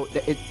 And so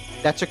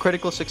that's a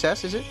critical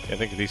success, is it? I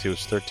think the DC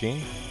was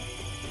 13.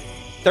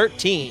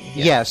 13.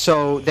 Yeah.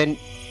 So then,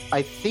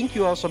 I think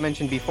you also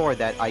mentioned before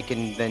that I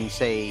can then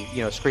say,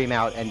 scream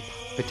out and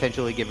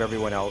potentially give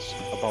everyone else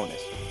a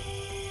bonus.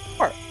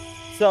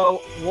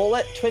 So we'll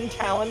let Twin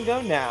Talon go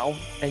now,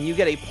 and you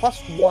get a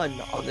 +1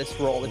 on this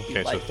roll if Okay,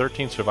 you'd so like.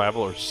 13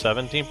 survival or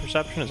 17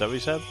 perception, is that what you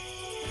said?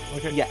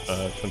 Okay. Yes.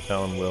 Twin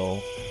Talon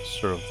will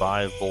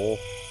survival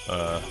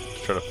to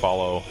try to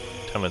follow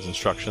Temid's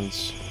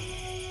instructions.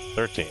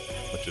 13,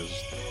 which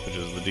is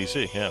the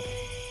DC, yeah.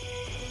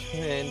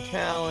 Twin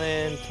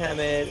Talon,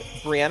 Temid.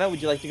 Brianna, would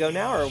you like to go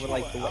now, or would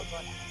like to wait?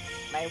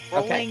 Am I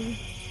rolling?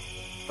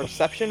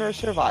 Perception or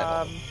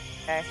survival?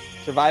 Okay.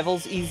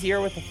 Survival's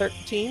easier with a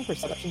 13,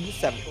 perception's a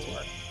 17.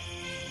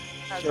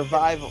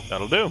 Survival.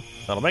 That'll do.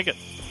 That'll make it.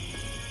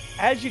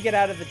 As you get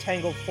out of the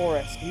tangled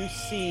forest, you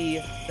see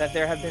that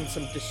there have been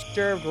some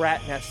disturbed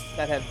rat nests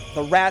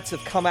the rats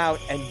have come out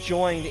and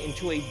joined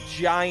into a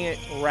giant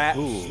rat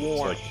Ooh,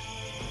 swarm. it's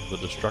like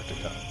the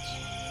Destructicons.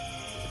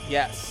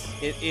 Yes,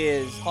 it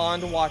is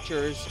Pond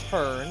Watcher's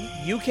turn.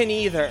 You can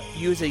either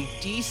use a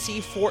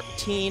DC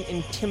 14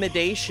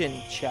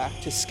 intimidation check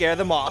to scare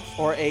them off,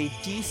 or a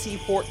DC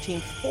 14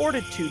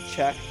 fortitude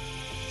check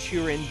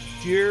to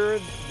endure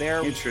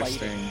their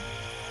Interesting.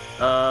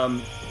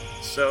 fighting.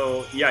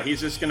 So yeah,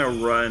 he's just gonna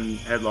run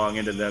headlong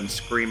into them,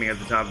 screaming at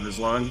the top of his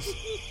lungs,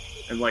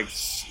 and like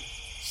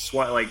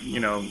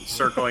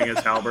circling his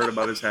halberd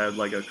above his head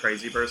like a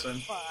crazy person.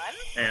 Fun.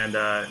 And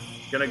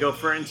gonna go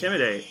for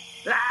intimidate.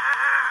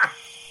 Ah!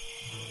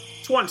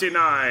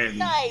 29.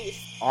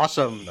 Nice.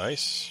 Awesome.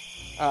 Nice.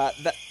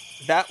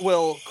 That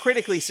will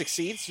critically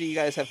succeed, so you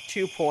guys have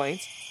 2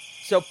 points.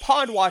 So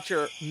Pond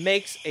Watcher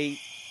makes a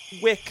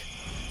quick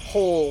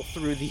hole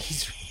through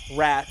these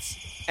rats,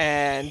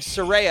 and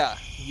Soraya,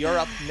 you're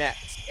up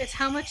next. It's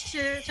how much to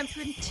attempt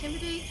to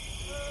intimidate?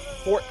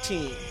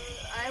 14.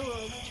 I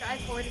will try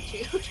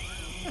fortitude.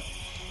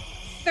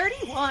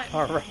 31.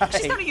 All right.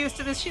 She's kind of used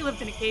to this. She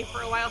lived in a cave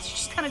for a while, so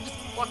she's kind of just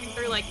walking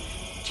through, like,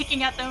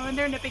 kicking at them, and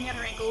they're nipping at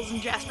her ankles,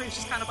 and Jasper's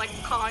just kind of, like,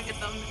 clawing at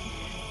them, and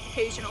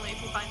occasionally, if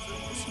he finds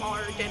a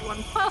smaller dead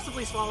one,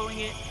 possibly swallowing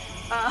it.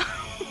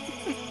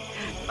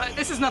 But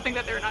this is nothing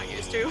that they're not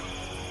used to.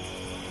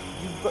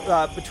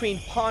 Between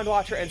Pond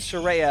Watcher and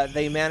Soraya,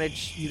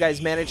 you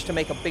guys manage to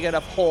make a big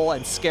enough hole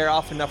and scare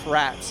off enough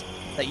rats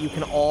that you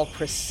can all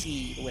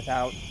proceed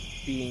without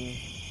being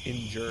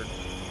injured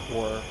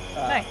or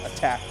Nice.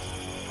 attacked.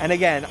 And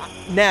again,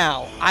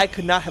 now, I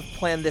could not have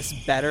planned this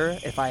better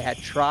if I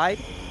had tried.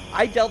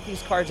 I dealt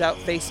these cards out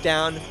face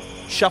down,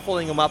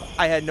 shuffling them up.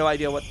 I had no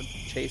idea what the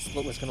chase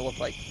was going to look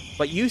like.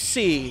 But you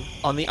see,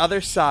 on the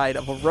other side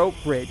of a rope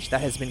bridge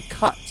that has been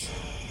cut,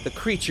 the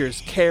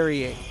creatures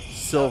carrying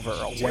Silver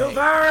away.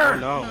 Oh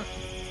no.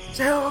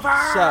 So,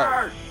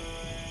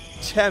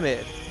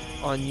 Temid,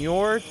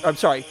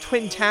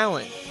 Twin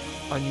Talon,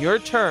 on your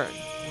turn,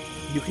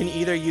 you can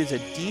either use a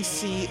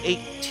DC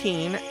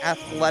 18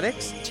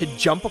 Athletics to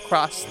jump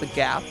across the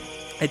gap,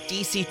 a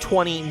DC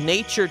 20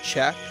 Nature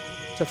check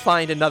to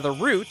find another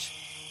route,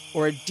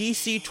 or a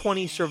DC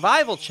 20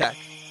 Survival check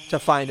to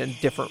find a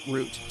different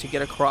route to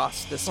get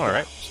across this gap. All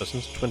right. So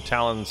since Twin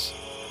Talon's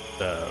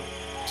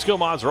skill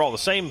mods are all the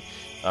same,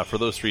 for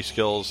those 3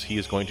 skills, he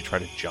is going to try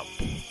to jump.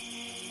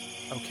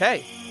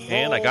 Okay.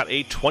 And I Roll. got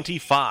a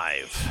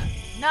 25.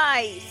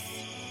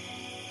 Nice.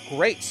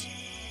 Great.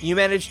 You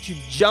manage to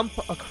jump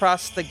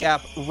across the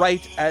gap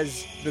right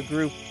as the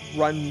group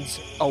runs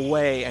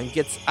away and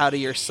gets out of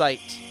your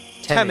sight.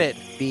 Temid.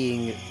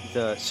 being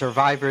the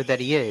survivor that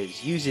he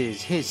is,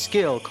 uses his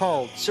skill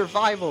called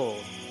survival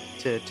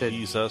to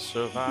He's a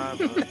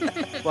survivor.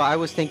 well, I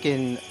was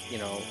thinking,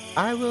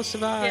 I will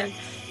survive.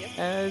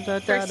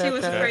 First he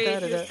was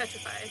afraid, he was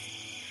petrified.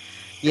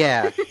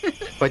 Yeah,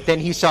 but then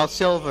he saw or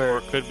Silver.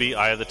 it could be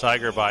Eye of the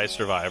Tiger by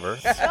Survivor.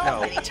 So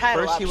No, many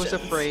title first he was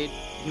options. afraid,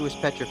 he was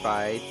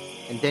petrified,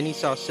 and then he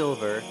saw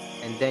Silver,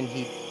 and then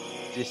he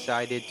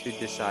decided to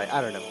decide.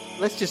 I don't know.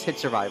 Let's just hit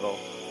survival.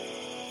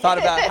 Thought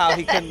about how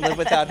he couldn't live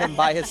without him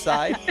by his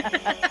side.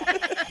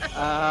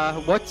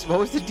 What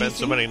was the Spent DC?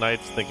 so many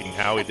nights thinking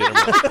how he did him.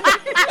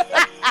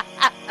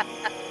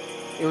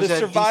 It was The a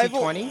survival-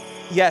 DC 20.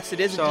 Yes, it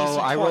is So a DC 20.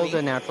 I rolled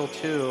a natural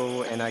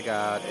 2, and I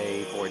got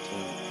a 14.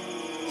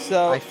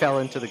 So I fell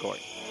into the gorge.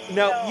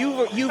 no,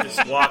 you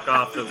Just walk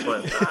off the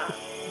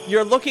cliff.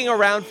 you're looking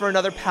around for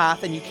another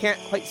path, and you can't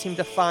quite seem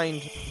to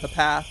find the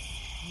path.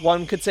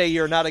 One could say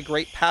you're not a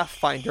great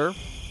pathfinder.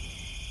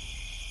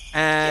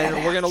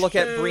 And we're gonna look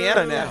at Brianna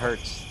That now.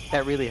 hurts.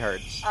 That really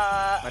hurts.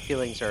 My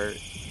feelings are.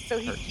 So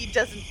he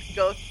doesn't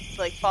go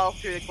fall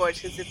through the gorge,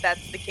 because if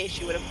that's the case,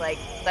 you would have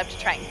left to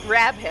try and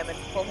grab him and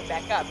pull him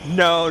back up.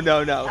 No.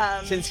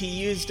 Since he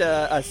used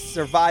a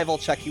survival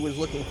check, he was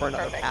looking for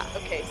another Perfect. path.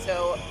 Okay,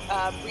 so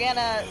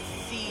Brianna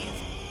sees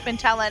Twin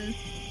Talon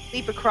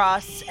leap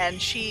across,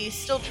 and she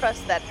still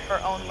trusts that her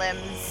own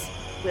limbs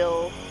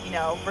will,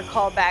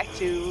 recall back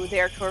to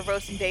their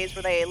Corvosan days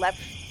where they leapt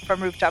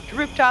from rooftop to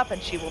rooftop,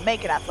 and she will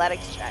make an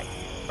athletics check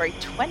for a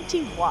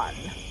 21.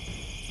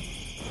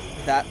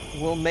 That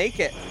will make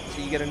it.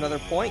 So you get another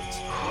point.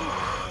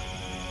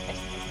 I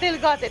still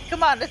got it.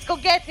 Come on, let's go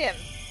get him.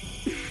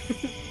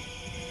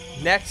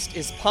 Next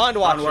is Pond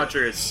Watcher. Pond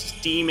Watcher is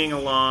steaming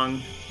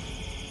along,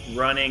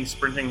 running,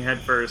 sprinting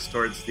headfirst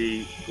towards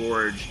the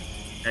gorge,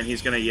 and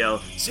he's gonna yell,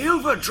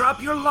 "Silver,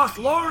 drop your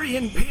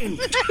Lothlorien pin!"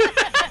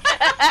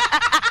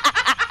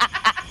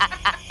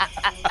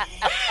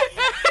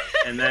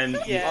 And then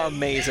Yeah.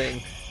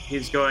 Amazing.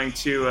 he's going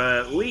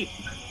to leap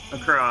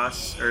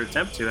across, or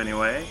attempt to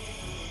anyway,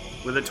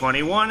 with a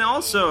 21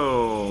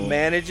 also.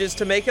 Manages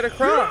to make it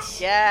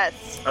across. Yes.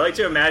 I like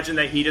to imagine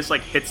that he just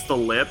hits the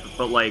lip,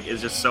 but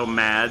is just so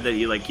mad that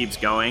he keeps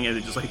going, and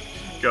it just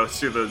goes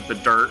through the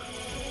dirt,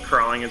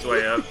 crawling his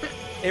way up.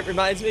 It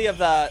reminds me of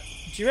the.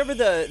 Do you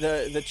remember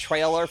the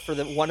trailer for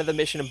one of the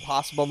Mission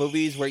Impossible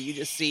movies where you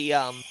just see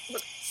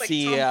It's like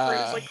See,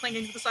 Tom Cruise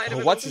clinging to the side of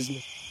it. what's his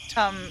name?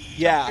 Tom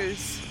Yeah.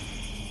 Cruise.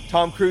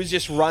 Tom Cruise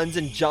just runs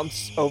and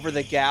jumps over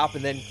the gap,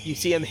 and then you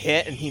see him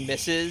hit and he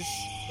misses,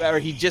 or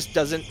he just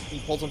doesn't. He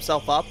pulls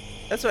himself up.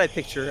 That's what I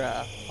picture.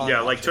 Pond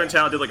Yeah, Watcher Twin as.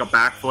 Talon did a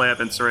backflip,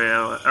 and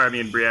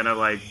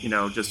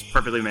Brianna, just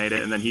perfectly made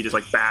it, and then he just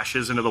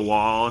bashes into the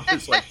wall,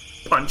 just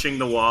punching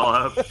the wall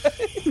up,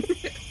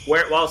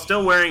 while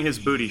still wearing his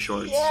booty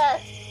shorts.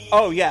 Yes.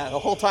 Oh yeah, the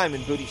whole time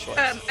in booty shorts.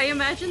 I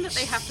imagine that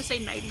they have to say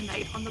nighty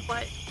night on the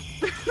butt.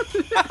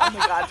 Oh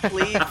my god,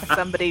 please,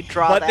 somebody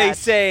draw but that. they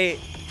say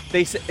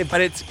They say,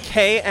 but it's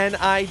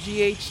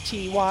Knighty.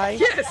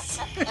 Yes.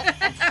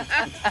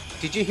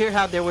 Did you hear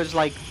how there was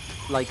like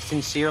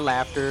sincere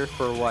laughter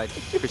for what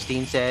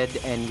Christine said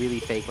and really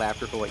fake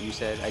laughter for what you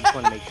said? I just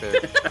want to make sure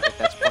that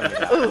that's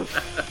pointed out. Oof.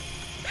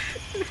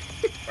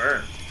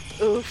 Burn.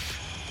 Oof.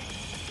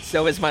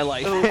 So is my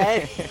life.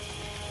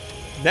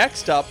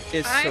 Next up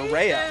is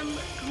Soraya. I am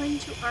going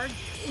to argue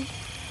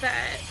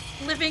that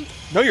living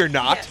No, you're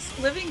not. Yes,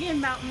 living in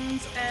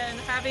mountains and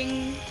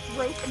having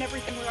rope and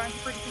everything around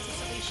pretty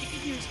consistently, she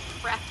could use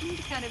crafting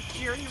to kind of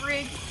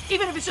jury-rig,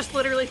 even if it's just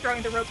literally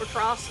throwing the rope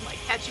across and like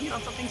catching it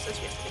on something, so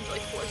she has something to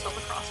like pull herself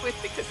across with,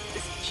 because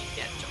she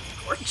can't jump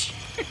the gorge.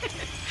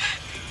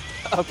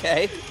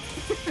 Okay.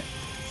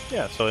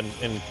 Yeah, so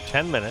in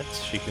 10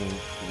 minutes, she can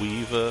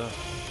weave a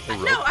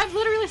rope. No, I'm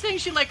literally saying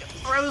she like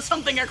throws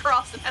something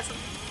across and has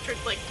something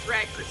to like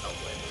drag herself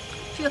with.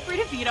 Feel free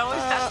to veto. If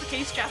that's the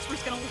case,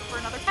 Jasper's gonna look for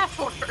another path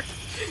for her.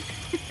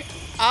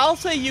 I'll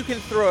say you can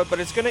throw it, but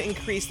it's going to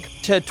increase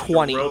to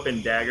 20. Rope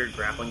and dagger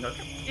grappling hook.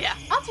 Yeah,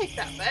 I'll take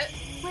that bet.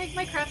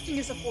 My crafting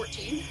is a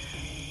 14.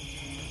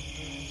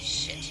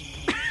 Shit.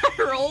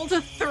 I rolled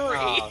a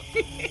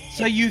 3.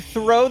 So you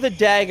throw the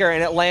dagger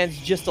and it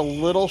lands just a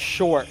little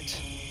short.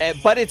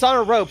 But it's on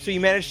a rope, so you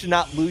managed to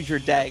not lose your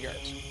dagger.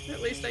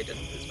 At least I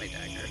didn't lose my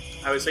dagger.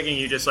 I was thinking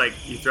you just like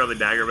you throw the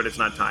dagger, but it's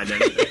not tied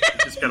in. It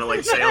just kind of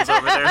like sails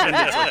over there and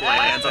just like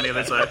lands on the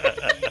other side.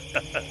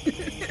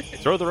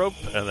 Throw the rope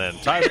and then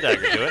tie the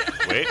dagger to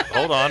it. Wait,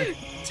 hold on.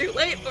 Too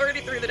late.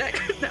 Already threw the dagger.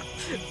 No.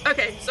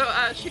 Okay, so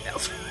she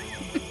fails.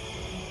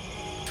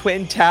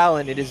 Twin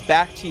Talon, it is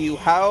back to you.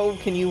 How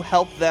can you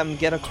help them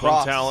get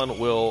across? Twin Talon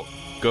will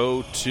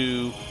go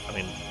to...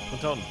 Twin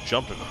Talon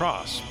jumped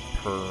across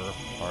per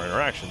our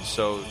interactions.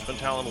 So Twin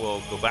Talon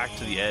will go back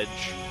to the edge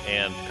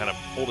and kind of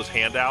hold his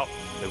hand out.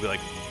 They'll be like,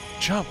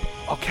 jump,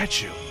 I'll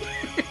catch you.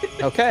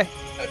 Okay.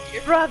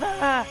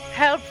 Brother,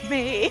 help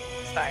me.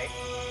 Sorry.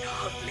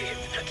 God live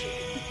the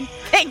king.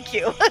 Thank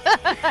you.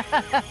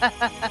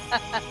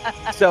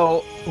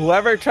 So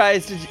whoever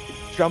tries to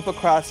jump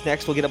across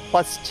next will get a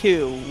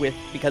 +2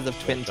 because of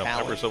Twin Jump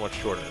Talon. ever so much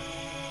shorter.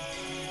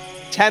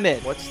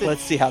 Temid. What's the-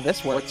 Let's see how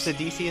this What's works. the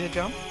DC of the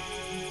jump?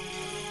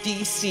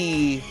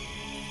 DC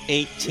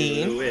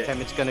 18. Do it.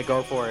 Temid's gonna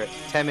go for it.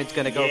 Temid's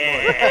gonna go for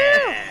it.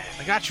 Yeah.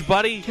 I got you,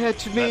 buddy.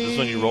 Catch That is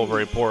when you roll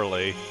very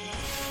poorly.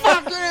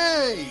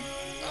 Fucking!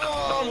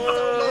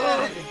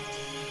 Oh,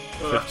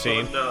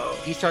 15. Oh, no.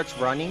 He starts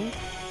running,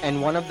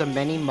 and one of the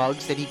many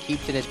mugs that he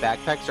keeps in his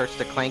backpack starts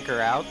to clanker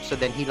out. So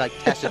then he like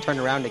has to turn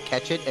around to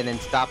catch it, and then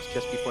stops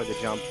just before the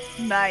jump.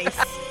 Nice.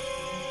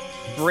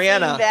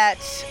 Brianna. Seeing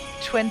that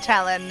Twin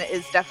Talon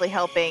is definitely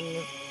helping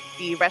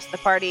the rest of the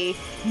party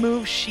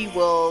move, she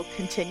will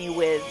continue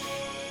with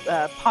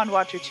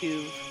Pondwatcher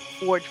to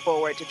forge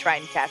forward to try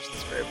and catch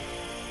this group.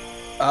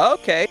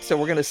 Okay, so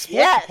we're gonna split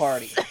Yes. the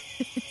party.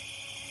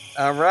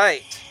 All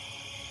right.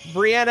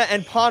 Brianna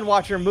and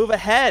Pondwatcher move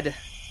ahead,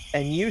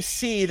 and you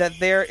see that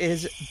there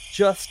is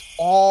just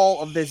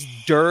all of this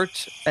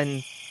dirt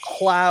and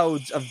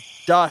clouds of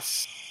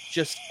dust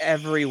just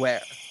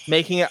everywhere,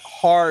 making it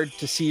hard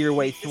to see your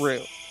way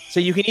through. So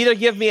you can either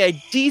give me a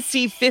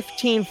DC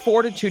 15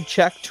 fortitude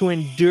check to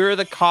endure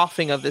the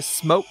coughing of this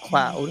smoke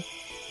cloud,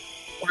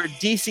 or a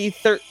DC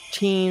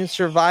 13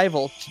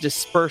 survival to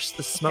disperse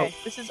the smoke. Okay,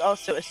 this is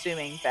also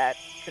assuming that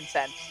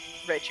consent.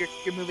 Rich,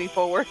 you're moving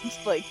forward.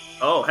 Like,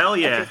 Oh, hell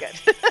yeah. okay,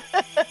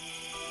 good.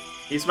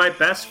 He's my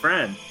best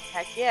friend.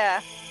 Heck yeah.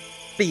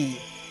 B.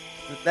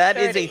 That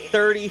is a 30.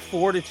 30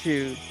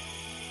 fortitude.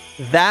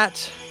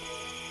 That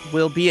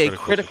will be a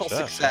Critical critical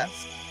success,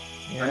 success.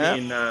 Yeah. I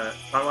mean,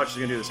 Pondwatcher's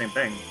gonna do the same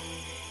thing.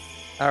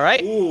 All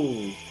right.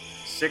 Ooh,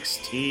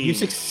 16. You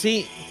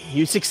succeed.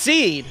 You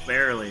succeed.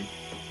 Barely.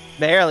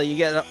 Barely.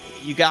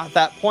 You got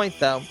that point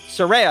though.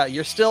 Soraya,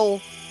 you're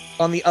still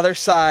on the other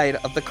side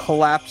of the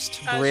collapsed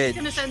She's bridge.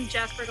 gonna send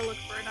Jasper to look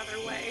for another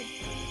way.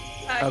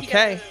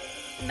 Okay.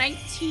 He got a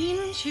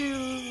 19 to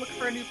look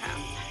for a new path.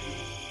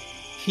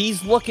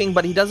 He's looking,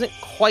 but he doesn't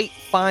quite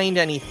find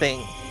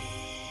anything.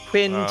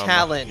 Twin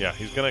Talon. Yeah,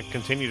 he's going to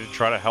continue to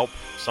try to help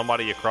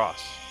somebody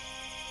across.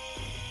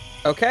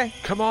 Okay.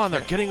 Come on,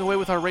 they're getting away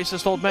with our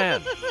racist old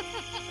man.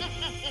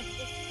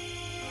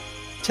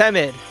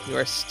 Temid, you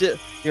are still.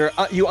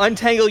 You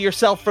untangle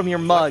yourself from your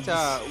mugs.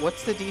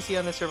 What's the DC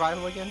on the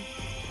survival again?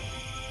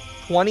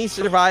 20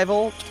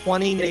 survival,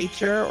 20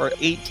 nature, or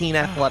 18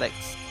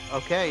 athletics.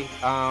 Okay.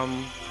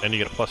 And you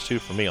get a +2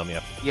 for me on the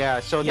effort. Yeah.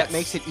 So Yes. that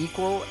makes it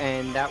equal,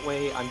 and that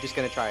way I'm just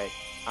gonna try it.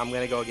 I'm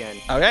gonna go again.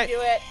 Okay. Do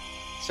it.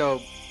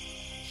 So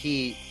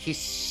he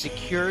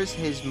secures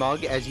his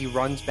mug as he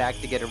runs back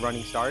to get a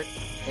running start,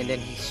 and then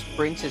he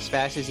sprints as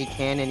fast as he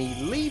can, and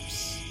he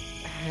leaps,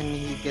 and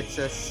he gets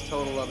a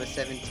total of a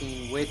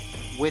 17 with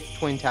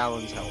Twin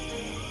Talon's help.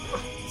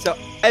 So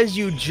as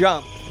you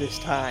jump this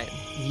time,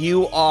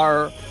 you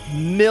are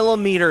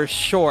millimeters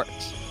short.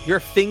 Your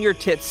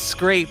fingertips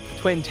scrape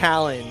Twin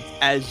Talon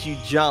as you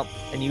jump,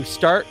 and you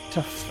start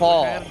to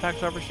fall.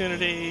 Tax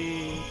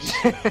opportunity.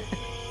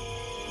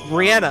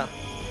 Brianna,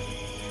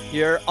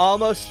 You're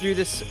almost through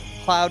this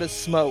cloud of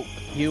smoke,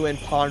 you and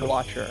Pond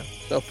Watcher.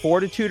 So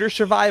fortitude or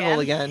survival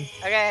again.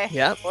 Okay.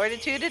 Yep.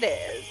 Fortitude it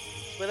is.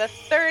 With a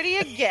 30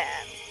 again.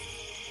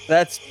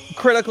 That's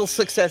critical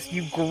success.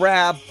 You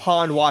grab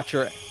Pond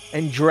Watcher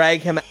and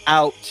drag him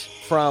out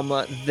from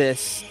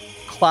this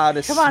cloud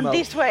of Come smoke. on,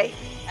 this way.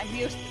 I'm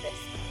used to this.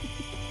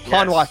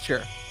 Pond Yes.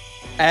 Watcher,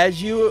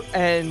 as you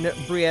and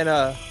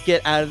Brianna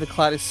get out of the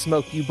cloud of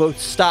smoke, you both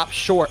stop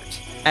short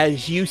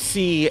as you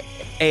see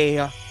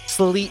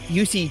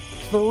you see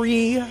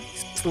 3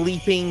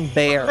 sleeping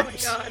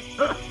bears. Oh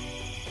my god.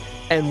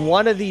 And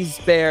one of these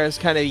bears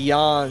kind of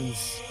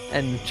yawns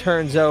and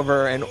turns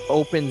over and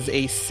opens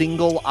a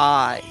single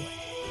eye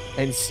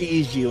and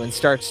sees you and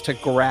starts to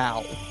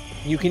growl.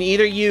 You can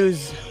either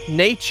use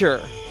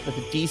nature with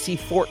a DC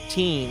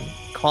 14,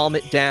 calm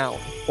it down,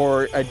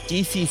 or a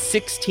DC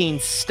 16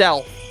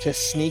 stealth to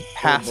sneak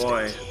past Oh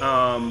boy. it.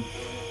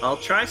 I'll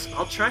try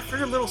for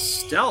a little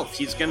stealth.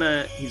 He's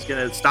gonna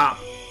stop,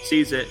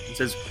 sees it, and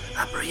says,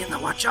 Brianna,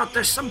 watch out,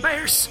 there's some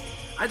bears.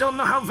 I don't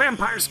know how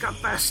vampires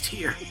got past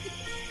here.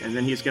 And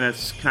then he's gonna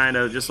kind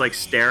of just like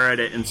stare at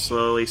it and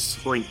slowly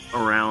slink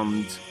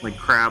around, like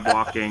crab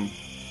walking.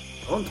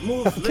 Don't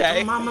move, Okay.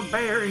 little mama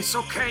bear. It's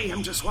okay.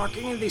 I'm just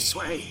walking this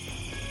way.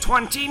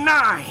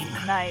 29.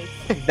 Nice.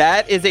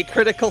 That is a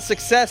critical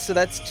success, so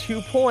that's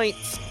 2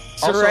 points.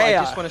 Also, I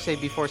Soraya. just want to say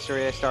before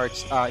Soraya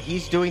starts,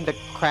 he's doing the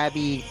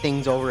crabby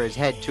things over his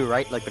head too,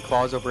 right? Like the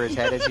claws over his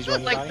head as he's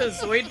running Like by? the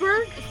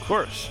Zoidberg? Of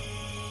course.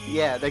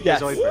 Yeah, like Yes.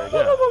 the Zoidberg.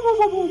 Yeah.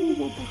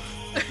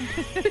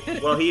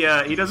 Well, he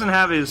doesn't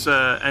have his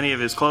any of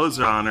his clothes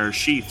on or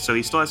sheath, so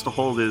he still has to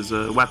hold his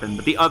weapon.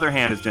 But the other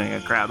hand is doing a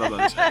crab above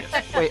his head.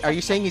 Wait, are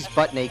you saying he's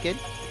butt naked?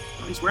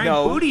 He's wearing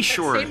No. booty That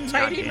shorts. seemed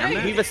mighty goddammit.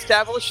 nice. We've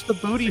established the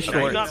booty Have you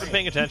shorts. not been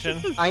paying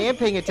attention? I am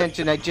paying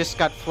attention. I just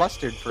got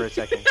flustered for a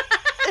second.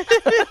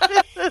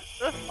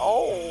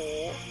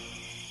 Oh.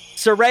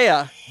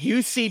 Soraya,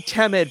 you see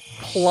Temid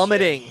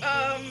plummeting.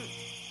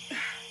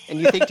 And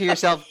you think to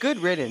yourself, good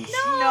riddance.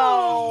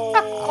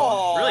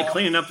 No. Really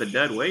cleaning up the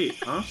dead weight,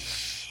 huh?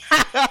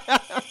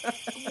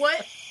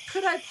 What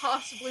could I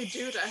possibly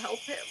do to help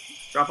him?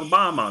 Drop a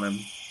bomb on him.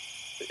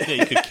 Yeah,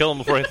 you could kill him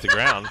before he hits the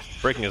ground.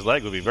 Breaking his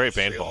leg would be very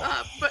painful.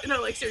 But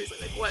no, like seriously,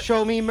 like what?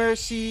 Show me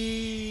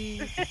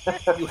mercy.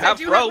 You I have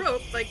do rope have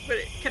rope, like, but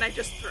can I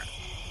just throw?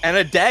 and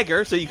a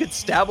dagger, so you could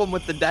stab him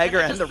with the dagger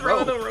Can I and just the throw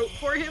rope. the rope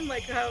for him?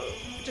 Like, how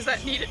does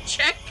that need a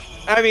check?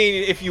 I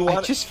mean, if you want,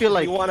 I just feel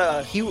like you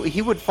wanna. he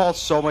would fall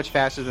so much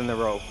faster than the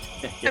rope.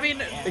 I mean,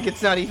 Like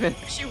it's not even.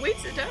 if she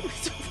weights it down or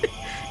something.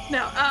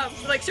 No,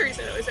 like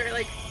seriously though, is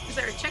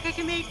there a check I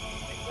can make?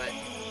 Like,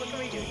 what can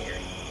we do here?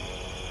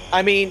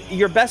 I mean,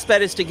 your best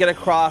bet is to get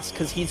across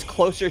because he's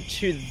closer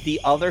to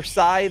the other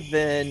side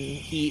than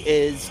he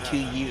is to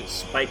you.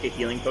 Spike a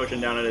healing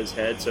potion down at his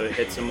head so it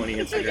hits him when he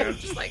hits the ground.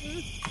 Just like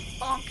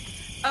bonk.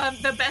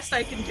 The best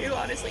I can do,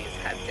 honestly, is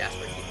have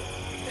Jasper keep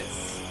it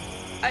because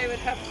I would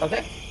have to. Okay.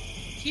 Like,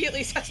 he at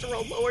least has to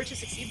roll lower to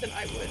succeed than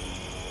I would.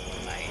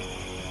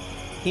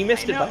 He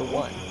missed I it by know.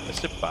 1.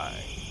 Missed it by.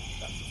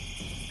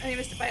 And he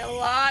missed it by a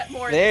lot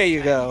more. There this you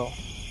time. go.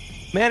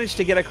 Managed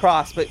to get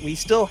across, but we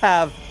still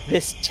have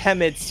this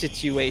timid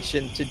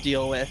situation to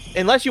deal with.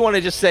 Unless you want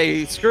to just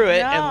say screw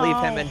it and leave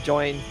him No. and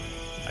join.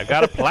 I've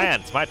got a plan.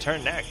 It's my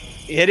turn next.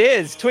 It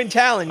is Twin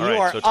Talon. All You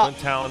right, are so up.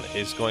 Twin Talon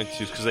is going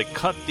to, because they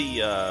cut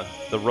the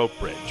rope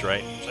bridge,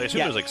 right? So I assume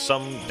Yeah. there's like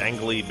some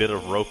dangly bit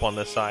of rope on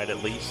this side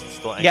at least,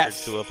 still anchored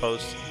Yes. to a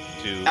post.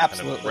 To kind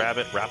Absolutely. of grab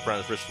it, wrap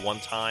around his wrist one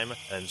time,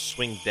 and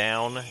swing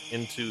down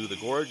into the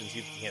gorge and see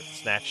if he can't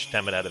snatch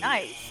Temid out of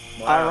Nice.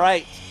 All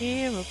right.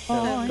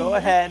 Hereupon Go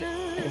ahead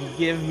and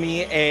give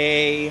me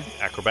a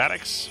the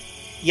acrobatics.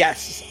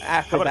 yes How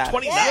about a acrobat.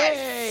 29?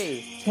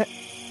 Yay!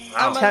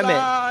 I'm Temid.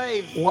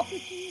 alive.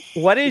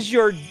 What is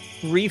your My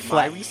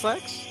reflex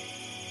reflex?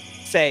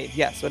 save?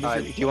 Yes. What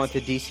is your Do you want the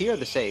DC or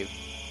the save?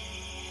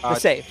 The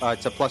save.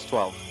 It's a plus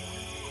 12.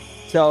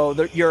 So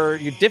your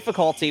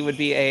difficulty would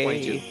be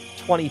a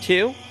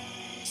 22.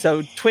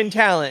 So Twin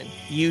Talon,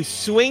 you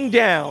swing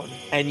down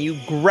and you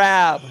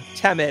grab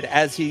Temid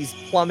as he's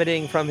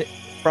plummeting from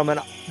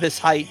this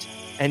height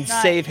and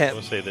Nice. save I him.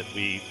 will say that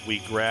we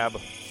grab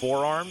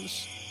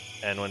forearms,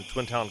 and when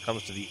Twin Talon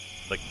comes to the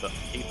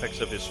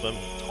apex of his swim,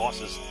 he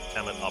tosses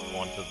Temid up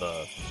onto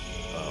the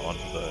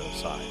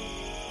side.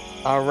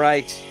 All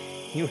right,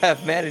 you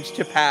have managed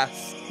to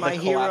pass My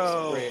the hero.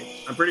 collapsed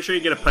bridge. I'm pretty sure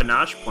you get a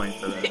panache point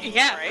for that.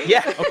 Yeah. Right?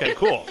 Yeah, Okay,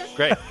 cool,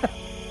 great.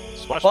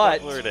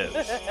 Swashbuckler it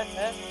is.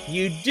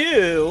 you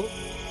do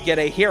get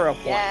a hero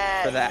point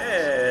Yes. for that.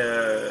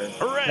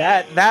 Yeah.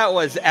 Hooray! That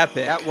was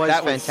epic. That was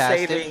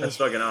fantastic. saving- That's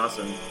fucking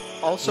awesome.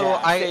 Also,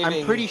 Yeah, I'm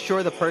saving- pretty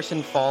sure the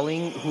person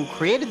falling who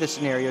created the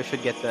scenario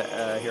should get the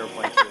hero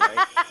point too,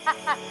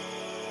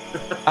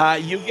 right?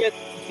 You get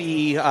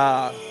the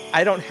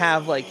I don't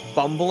have like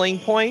bumbling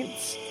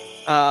points,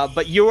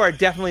 but you are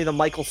definitely the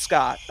Michael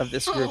Scott of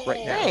this group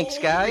right now. Thanks,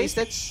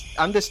 guys.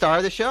 I'm the star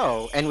of the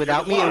show, and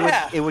without me,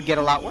 Yeah. it would get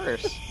a lot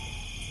worse.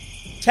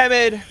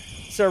 Temid,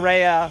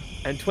 Soraya,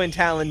 and Twin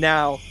Talon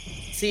now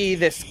see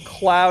this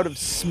cloud of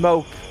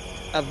smoke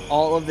of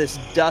all of this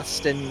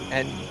dust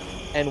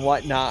and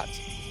whatnot.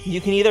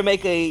 You can either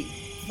make a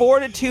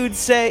fortitude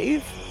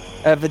save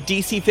of a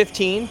DC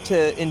 15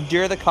 to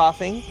endure the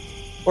coughing,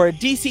 or a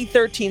DC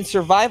 13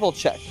 survival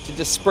check to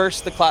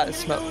disperse the cloud of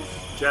smoke.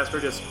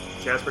 Jasper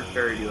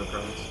carried you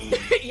across.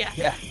 Yeah.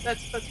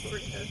 That's what we're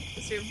gonna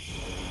assume.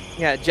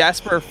 Yeah,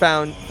 Jasper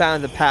found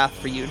the path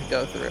for you to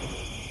go through.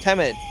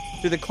 Temid,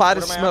 through the cloud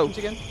What of are my smoke.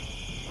 options again?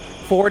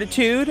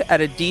 Fortitude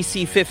at a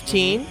DC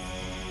 15,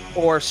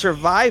 or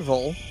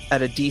survival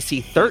at a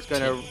DC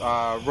 13. It's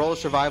gonna roll a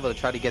survival to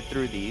try to get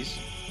through these.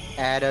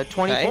 At a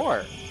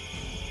 24.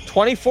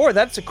 24,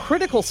 that's a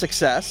critical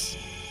success.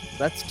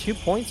 That's 2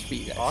 points for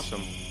you guys.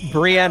 Awesome.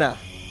 Brianna.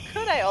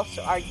 Could I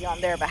also argue on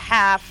their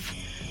behalf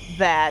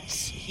that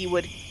he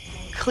would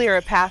clear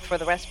a path for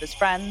the rest of his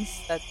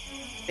friends? That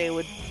they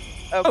would.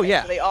 Okay, Oh,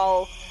 yeah. So they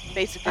all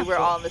basically we're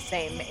all in the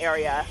same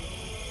area.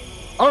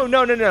 Oh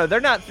no, they're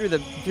not through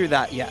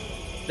that yet.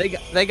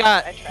 They're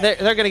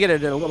gonna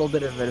get a little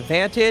bit of an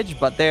advantage,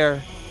 but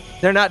they're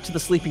not to the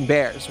Sleeping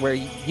Bears, where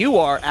you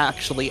are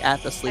actually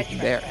at the Sleeping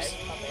Bears.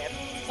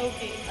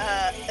 Okay.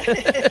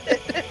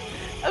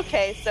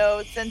 Okay,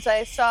 so since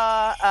I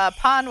saw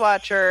Pond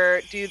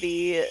Watcher do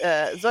the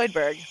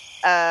Zoidberg,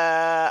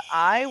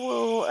 I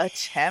will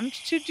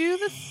attempt to do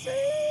the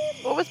same.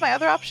 What was my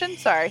other option?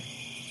 Sorry.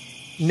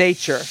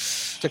 Nature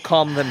to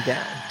calm them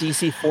down.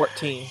 DC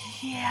 14.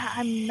 Yeah,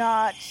 I'm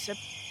not a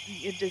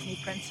Disney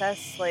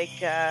princess like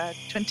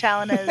Twin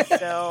Talon is,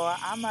 so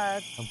I'm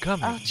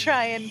coming. I'll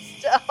try and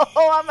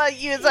I'm gonna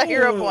use a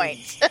hero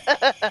point.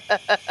 Okay.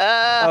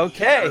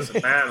 That was a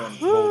bad one.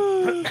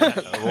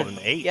 I rolled an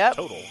 8 Yep.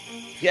 total.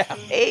 Yeah,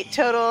 8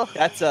 total.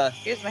 that's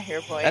Here's my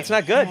hero point. That's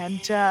not good.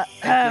 And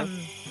Thank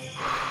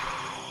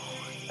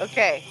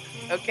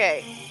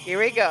okay, here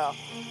we go.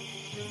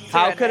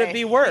 How could it Serenray,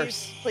 be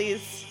worse?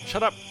 Please.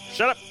 Shut up.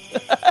 Fuck!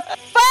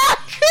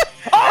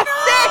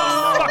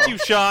 Fuck you,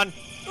 Sean.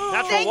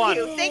 Natural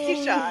one. Thank you,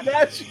 Sean.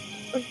 That's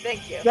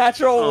Thank you.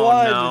 natural Oh,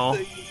 one. no.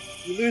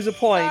 You lose a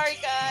point. Sorry,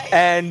 guys.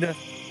 And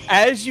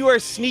as you are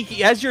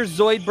sneaky, as you're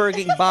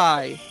Zoidberging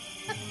by,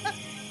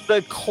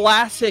 the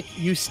classic,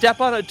 you step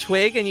on a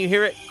twig and you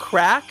hear it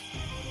crack.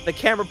 The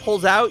camera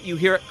pulls out, you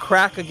hear it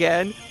crack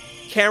again.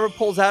 Camera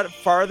pulls out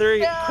farther,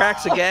 it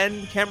cracks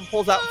again. Camera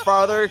pulls out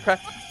farther,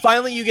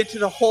 finally you get to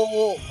the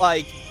whole,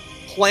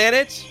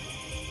 planet.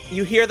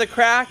 You hear the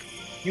crack.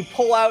 You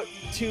pull out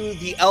to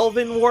the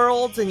elven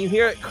worlds and you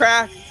hear it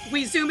crack.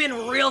 We zoom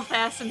in real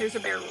fast and there's a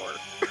bear roar.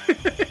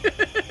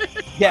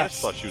 I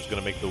Yes. thought she was going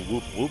to make the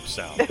whoop whoop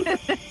sound.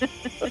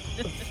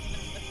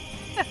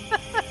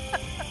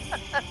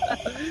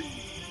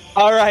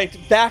 All right,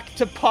 back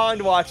to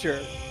Pond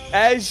Watcher.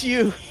 As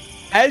you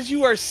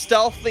are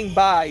stealthing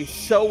by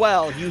so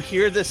well, you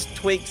hear this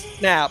twig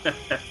snap,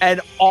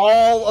 and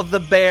all of the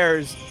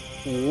bears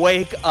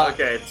wake up.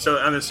 Okay, so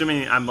I'm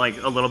assuming I'm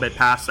like a little bit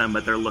past them,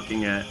 but they're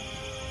looking at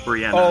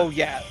Brianna. Oh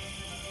yeah,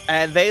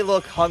 and they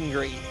look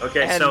hungry.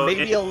 Okay, and so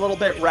maybe a little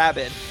bit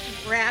rabid.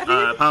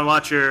 Rabbit? Pond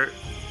Watcher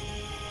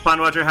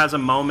has a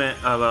moment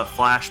of a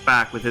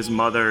flashback with his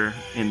mother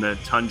in the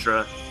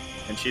tundra,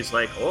 and she's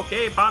like,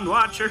 "Okay, Pond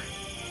Watcher,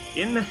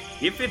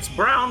 if it's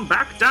brown,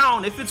 back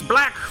down. If it's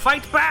black,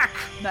 fight back."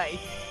 Nice.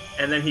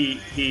 And then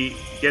he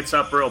gets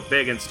up real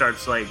big and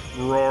starts like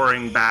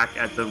roaring back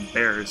at the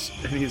bears,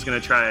 and he's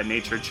gonna try a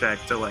nature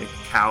check to like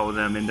cow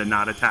them into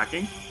not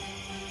attacking.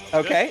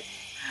 Okay,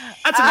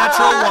 That's a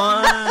natural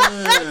one.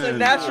 that's a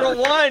natural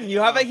one. You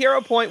have a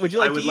hero point. Would you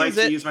like I would to like use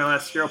to it? use my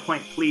last hero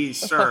point, please,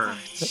 sir.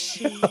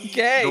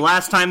 Okay. The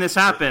last time this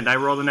happened, I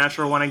rolled a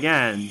natural one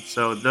again,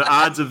 so the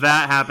odds of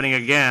that happening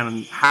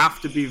again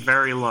have to be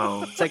very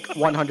low. It's like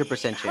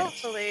 100% chance.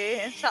 Hopefully,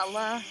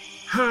 inshallah.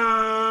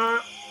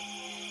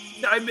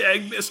 I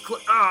missed.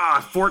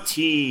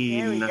 14.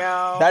 There we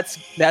go. That's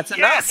enough.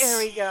 Yes! There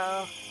we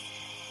go.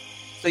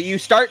 So you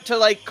start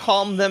to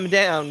calm them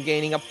down,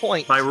 gaining a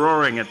point By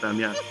roaring at them,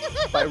 yeah.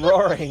 by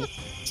roaring.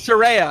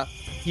 Soraya,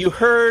 you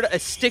heard a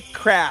stick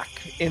crack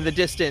in the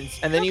distance,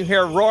 and then you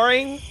hear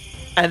roaring,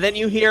 and then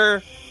you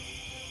hear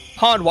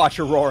Pond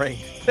Watcher roaring.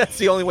 That's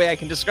the only way I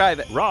can describe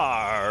it.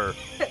 Rawr.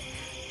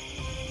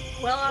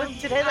 Well,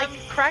 Did I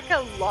crack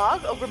a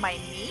log over my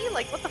knee?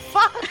 Like, what the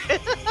fuck?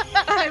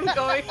 I'm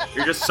going.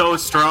 You're just so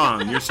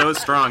strong. You're so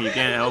strong, you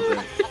can't help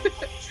it.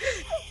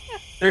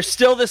 There's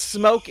still this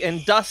smoke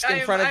and dust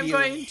in front of I'm you.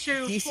 going to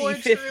DC forge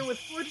 50. through with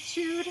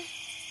fortitude.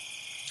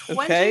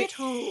 Okay.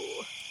 22.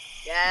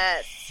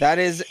 Yes. That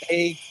is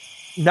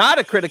not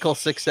a critical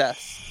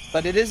success,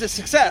 but it is a Did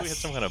we had success.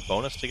 some kind of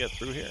bonus to get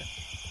through here?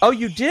 Oh,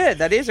 you did.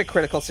 That is a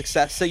critical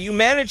success. So you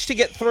managed to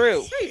get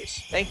through. Sweet.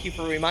 Thank you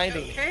for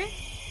reminding me. Okay.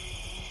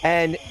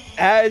 And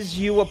as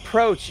you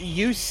approach,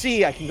 you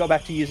see, I can go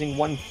back to using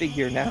one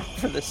figure now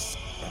for this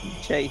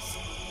chase.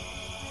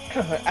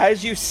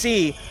 As you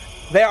see,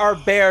 there are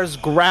bears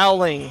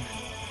growling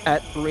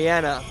at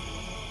Brianna,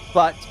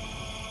 but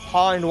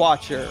Pond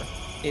Watcher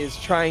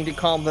is trying to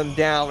calm them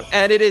down,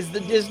 and it is the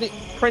Disney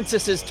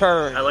princess's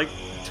turn.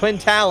 Twin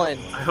Talon.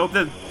 I hope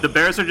that the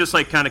bears are just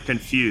kind of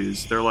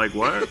confused. They're like,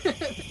 what?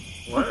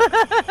 What?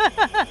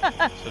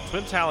 So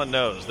Twin Talon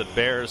knows that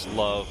bears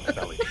love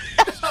belly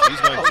rubs.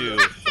 He's going to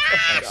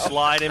kind of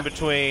slide in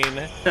between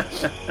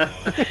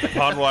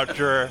Pond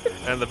Watcher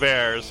and the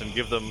bears and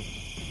give them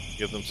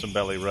some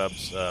belly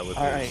rubs with All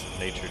his right.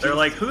 nature. They're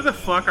like, who the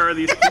fuck are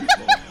these people?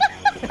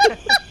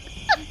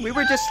 We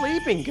were just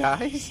sleeping,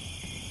 guys.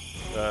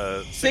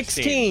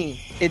 16.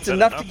 It's that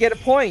enough enough? to get a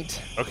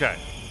point. Okay.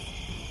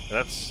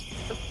 That's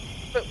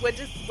But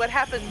what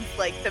happens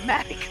like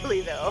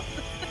thematically though?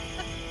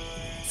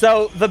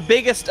 So the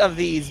biggest of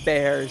these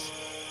bears,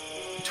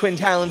 Twin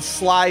Talon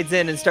slides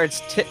in and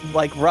starts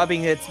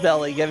rubbing its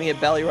belly, giving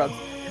it belly rubs.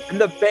 And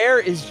the bear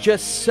is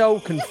just so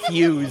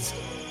confused.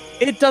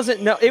 It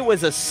doesn't know. It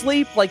was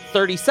asleep like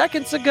 30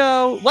 seconds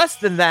ago, less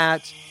than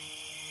that.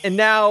 And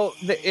now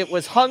it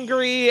was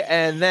hungry,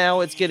 and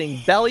now it's getting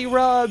belly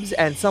rubs,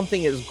 and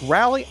something is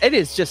growling. It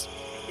is just,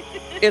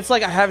 it's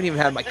like I haven't even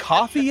had my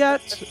coffee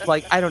yet.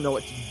 Like, I don't know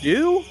what to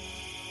do.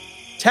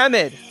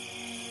 Temid,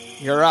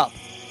 you're up.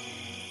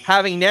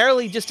 Having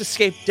narrowly just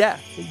escaped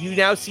death, you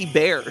now see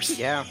bears.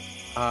 Yeah.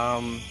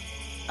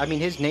 I mean,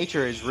 his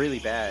nature is really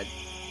bad.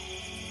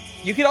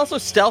 You can also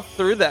stealth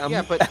through them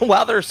Yeah, but-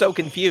 while they're so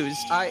confused.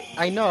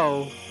 I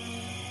know.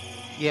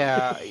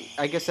 Yeah,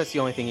 I guess that's the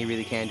only thing he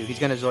really can do. He's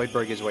gonna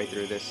Zoidberg his way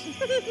through this.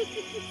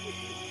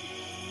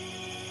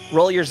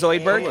 Roll your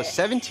Zoidberg. Oh,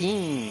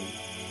 17.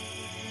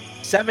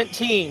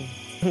 17,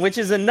 which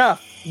is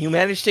enough. You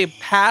manage to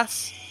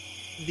pass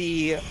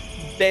the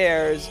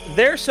bears.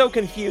 They're so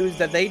confused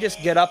that they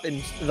just get up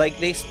and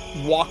they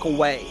walk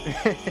away,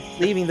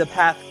 leaving the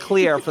path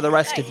clear for the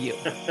rest of you.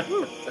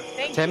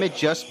 Thank Temid you.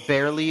 just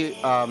barely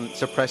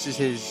suppresses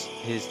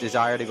his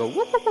desire to go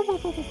whoop, whoop, whoop,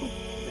 whoop, whoop, whoop.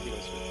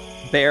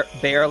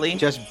 Barely.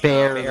 Just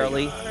barely.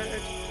 Barely.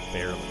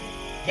 barely.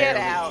 Get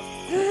out.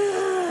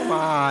 Come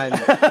on.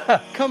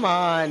 Come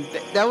on.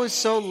 That was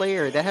so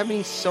layered. That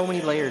had so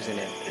many layers in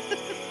it.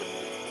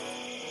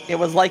 It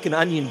was like an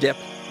onion dip.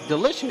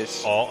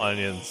 Delicious. All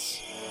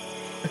onions.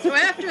 So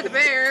after the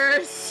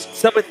bears.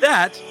 So with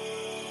that,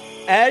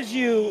 as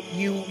you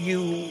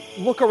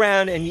look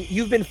around and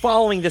you've been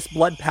following this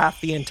blood path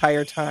the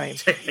entire time.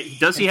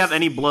 Does he have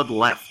any blood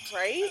left?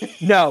 Right?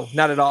 No,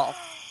 not at all.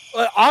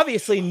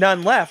 Obviously,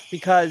 none left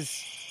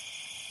because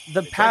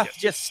the path like it.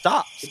 just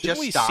stopped. It Didn't just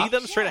we stops. see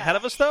them straight ahead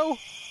of us, though?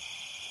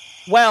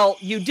 Well,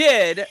 you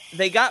did.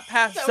 They got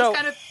past. That So was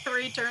kind of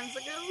 3 turns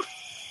ago.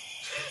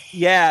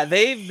 yeah,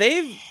 they.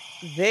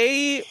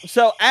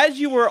 So as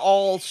you were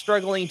all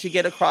struggling to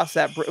get across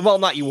that bridge, well,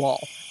 not you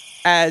all,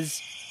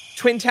 as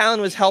Twin Talon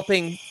was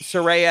helping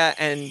Soraya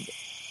and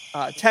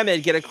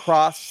Temid get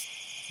across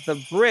the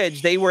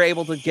bridge, they were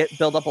able to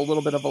build up a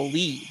little bit of a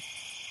lead.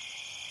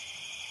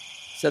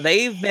 So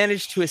they've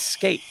managed to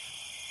escape.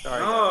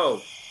 Sorry.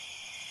 Oh.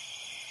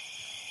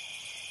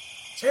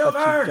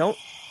 But you don't.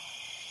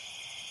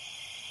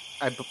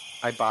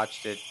 I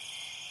botched it.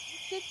 You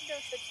did no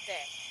such thing.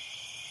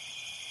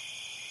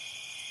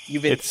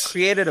 You've It's-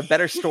 created a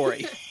better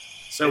story.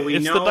 So we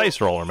it's know the dice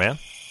roller, man.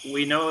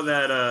 we know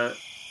that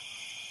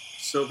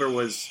Silver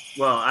was,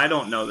 well, I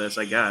don't know this,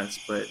 I guess,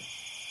 but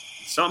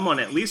someone,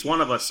 at least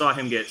one of us, saw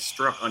him get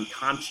struck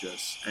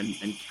unconscious and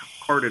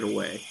carted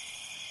away.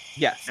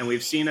 Yes. And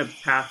we've seen a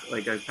path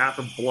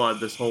of blood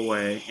this whole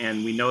way,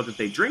 and we know that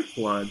they drink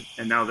blood,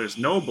 and now there's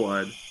no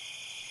blood.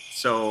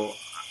 So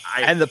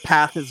And the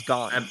path is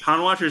gone. and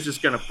Pond Watcher is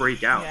just gonna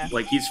freak out. Yeah.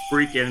 Like, he's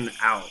freaking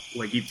out.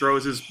 Like, he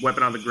throws his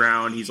weapon on the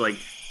ground. He's like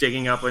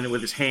digging up in it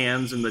with his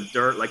hands in the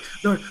dirt. Like,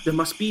 there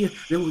must be.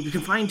 We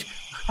can find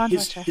Pond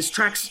his Watcher. his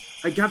tracks.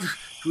 I got.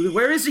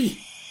 Where is he?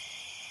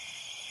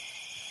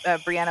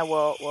 Brianna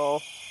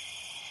will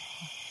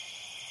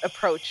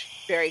approach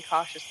very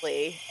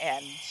cautiously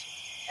and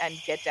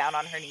get down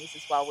on her knees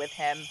as well with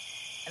him,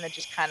 and then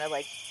just kind of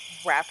like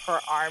wrap her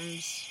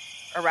arms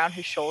around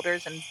his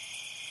shoulders and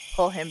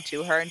pull him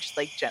to her and just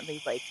like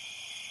gently like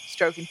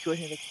stroke him to it.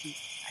 Like,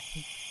 I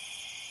think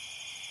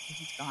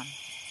he's gone.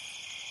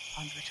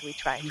 Onward, we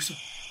tried.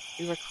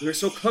 We were We were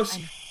so close.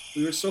 I know.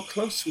 We were so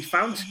close. We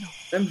found I know.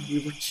 them. We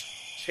were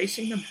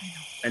chasing them. I know.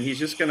 And he's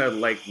just gonna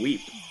like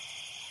weep.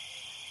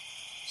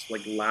 Just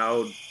like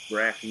loud,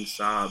 racking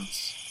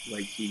sobs.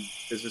 Like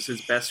this is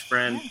his best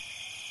friend. Yeah.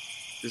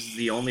 This is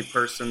the only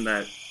person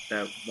that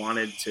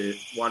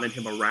wanted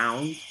him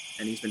around,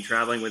 and he's been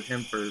traveling with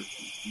him for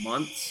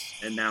months,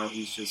 and now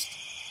he's just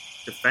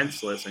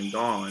defenseless and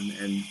gone.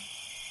 And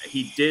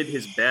he did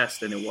his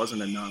best, and it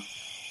wasn't enough.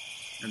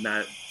 And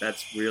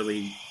that's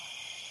really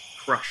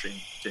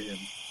crushing to him.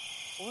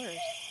 Of course.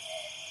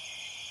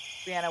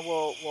 Brianna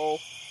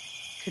will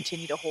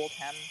continue to hold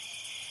him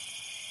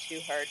to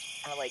her,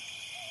 kind of like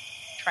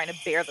trying to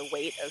bear the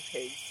weight of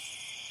his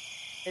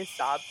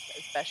sobs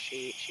as best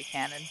she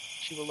can, and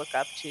she will look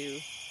up to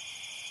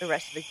the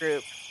rest of the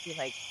group, be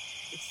like,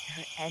 "Is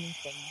there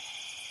anything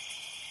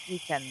we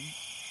can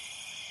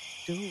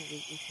do? We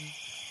can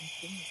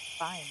continue to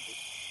find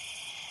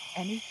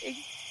anything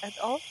at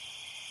all?"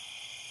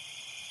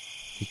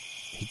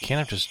 He can't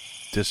have just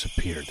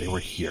disappeared. They were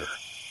here.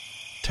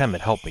 Temid,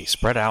 help me.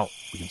 Spread out.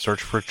 We can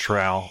search for a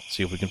trail,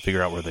 see if we can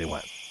figure out where they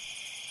went.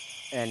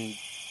 And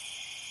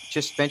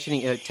just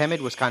mentioning,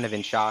 Temid was kind of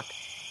in shock.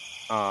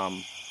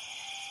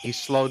 He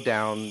slowed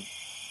down,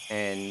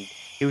 and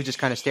he was just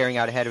kind of staring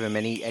out ahead of him,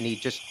 and he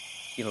just,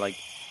 like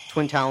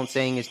Twin Talon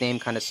saying his name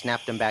kind of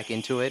snapped him back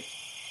into it.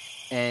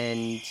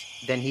 And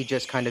then he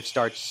just kind of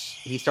starts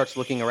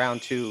looking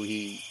around too.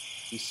 He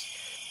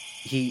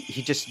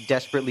just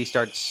desperately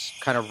starts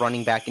kind of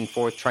running back and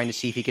forth, trying to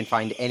see if he can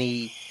find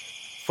any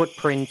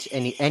footprint,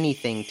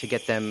 anything to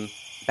get them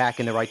back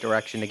in the right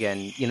direction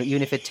again.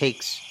 Even if it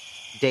takes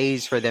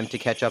days for them to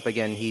catch up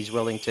again, he's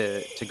willing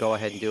to go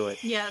ahead and do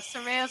it. Yeah,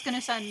 Soraya's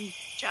gonna send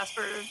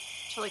Jasper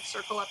to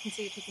circle up and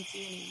see if he can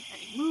see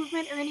any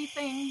movement or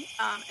anything.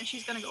 And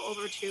she's gonna go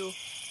over to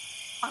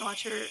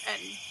Pawnwatcher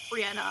and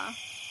Brianna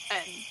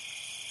and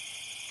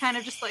kind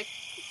of just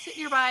sit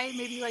nearby,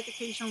 maybe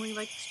occasionally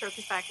stroke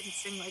his back and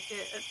sing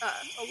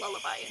a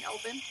lullaby in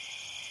Elven.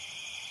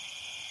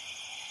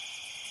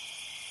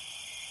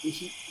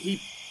 He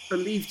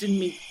believed in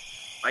me.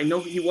 I know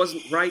he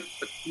wasn't right,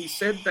 but he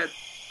said that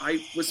I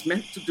was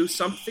meant to do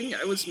something.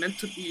 I was meant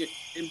to be an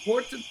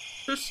important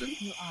person.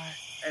 You are.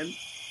 And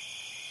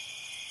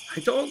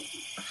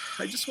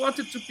I just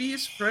wanted to be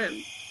his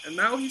friend. And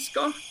now he's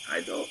gone.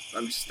 I don't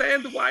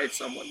understand why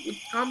someone would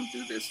come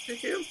do this to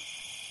him.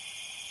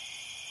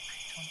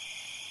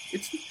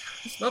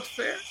 It's not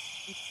fair.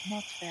 It's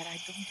not fair. I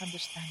don't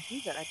understand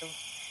either. I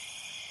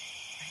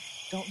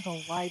don't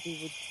know why they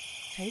would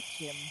take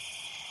him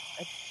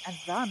and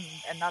run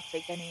and not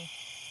take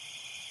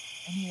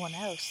anyone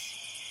else.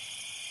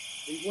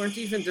 They weren't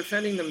even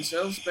defending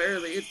themselves,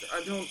 barely.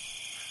 I don't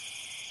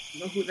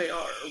know who they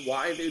are or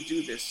why they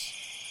do this.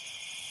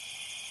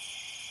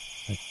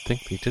 I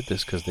think they did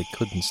this because they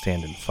couldn't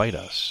stand and fight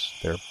us.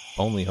 Their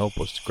only hope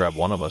was to grab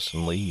one of us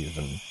and leave,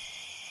 and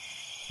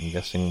I'm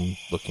guessing,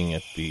 looking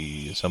at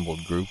the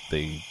assembled group,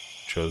 they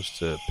chose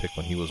to pick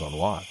when he was on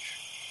watch.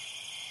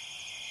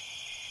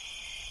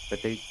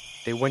 But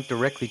they went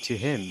directly to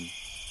him.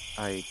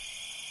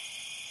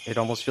 It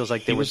almost feels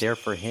like they were there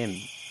for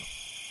him.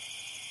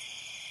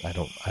 I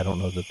don't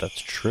know that that's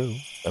true.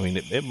 I mean,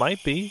 it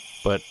might be,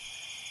 but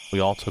we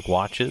all took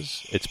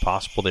watches. It's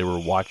possible they were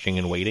watching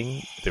and waiting.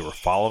 If they were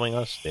following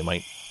us, they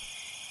might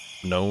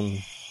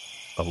known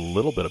a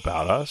little bit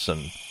about us.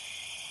 And,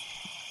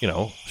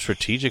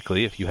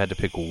 strategically, if you had to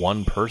pick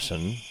one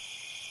person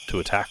to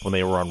attack when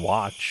they were on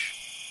watch,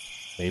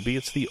 maybe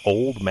it's the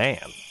old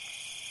man.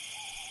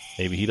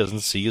 Maybe he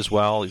doesn't see as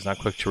well. He's not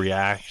quick to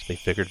react. They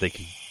figured they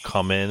could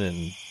come in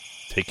and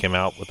take him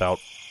out without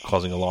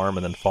causing alarm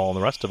and then fall on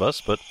the rest of us.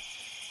 But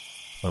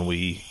when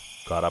we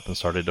got up and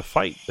started to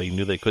fight, they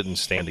knew they couldn't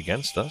stand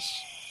against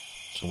us.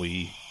 So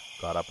we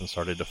got up and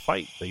started to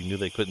fight. They knew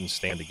they couldn't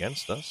stand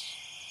against us.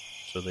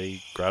 So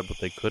they grabbed what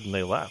they could and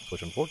they left,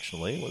 which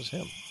unfortunately was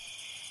him.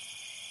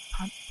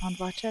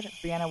 Pawnwatcher,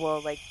 Brianna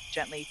will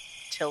gently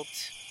tilt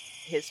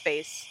his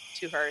face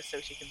to her so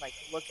she can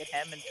look at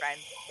him and try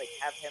and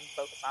have him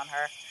focus on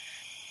her.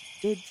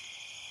 Did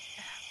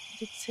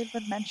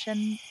Silver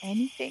mention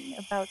anything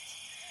about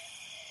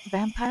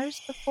vampires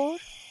before?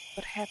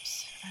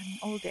 Perhaps an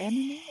old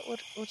enemy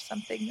or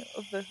something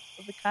of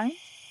the kind?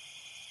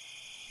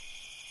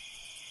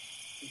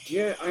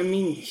 Yeah, I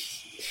mean,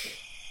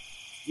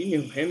 you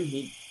knew him.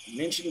 He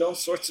mentioned all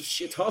sorts of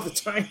shit all the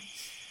time.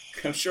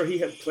 I'm sure he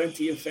had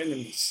plenty of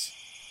enemies.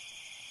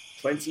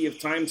 Plenty of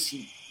times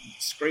he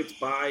scraped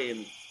by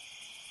and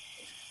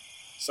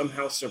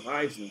somehow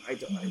survived, and I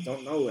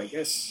don't know, I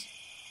guess.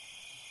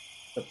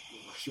 But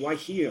why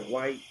here?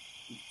 Why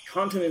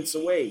continents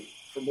away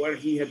from where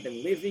he had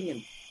been living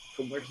and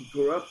from where he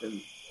grew up,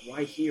 and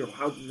why here?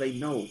 How do they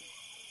know?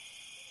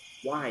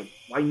 Why?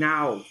 Why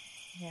now?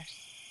 Yes.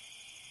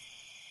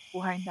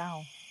 Why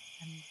now?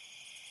 And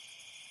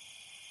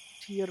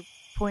to your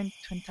point,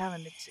 Twin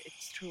Talon,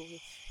 it's true.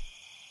 If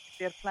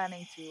they're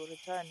planning to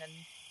return, and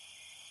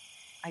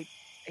I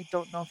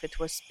don't know if it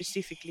was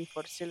specifically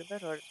for Silver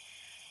or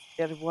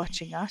they're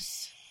watching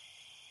us.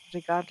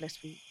 Regardless,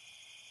 we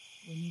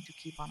need to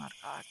keep on our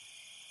guard.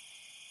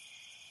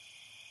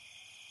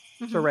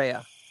 Mm-hmm.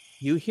 Soraya,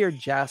 you hear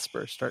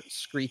Jasper start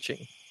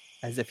screeching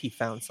as if he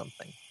found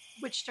something.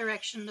 Which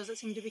direction does it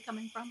seem to be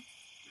coming from?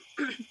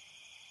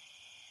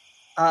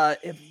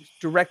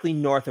 Directly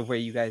north of where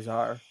you guys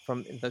are,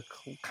 from the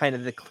kind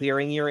of the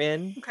clearing you're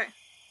in. Okay.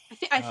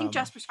 I think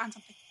Jasper's found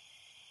something.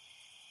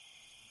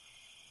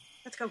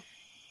 Let's go.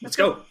 Let's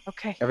go.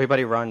 Okay.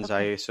 Everybody runs, Okay.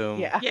 I assume.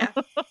 Yeah. Yeah.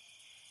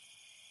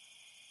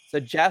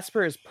 So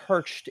Jasper is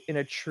perched in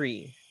a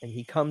tree, and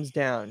he comes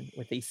down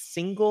with a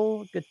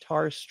single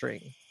guitar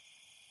string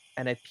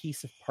and a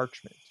piece of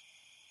parchment.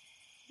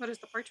 What does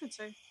the parchment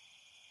say?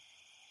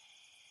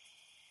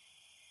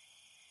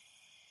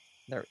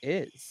 There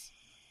is.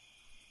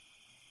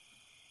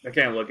 I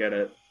can't look at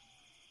it.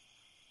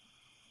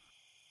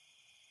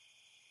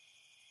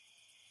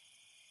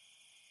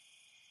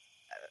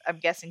 I'm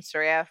guessing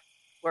Soraya,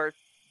 or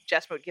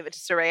Jasper would give it to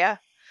Soraya.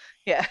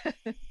 Yeah.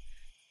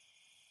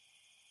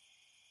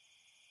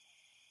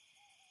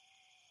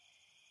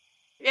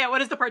 Yeah, what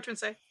does the parchment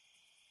say?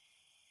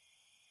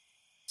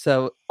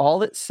 So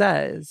all it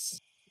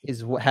says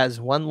is has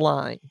one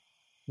line.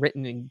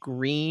 written in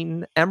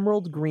green,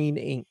 emerald green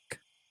ink.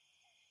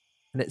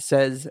 And it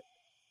says,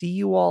 "See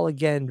you all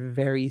again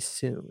very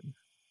soon."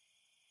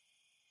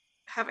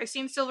 Have I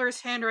seen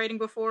Silver's handwriting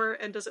before,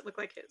 and does it look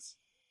like his?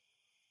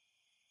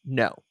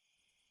 No,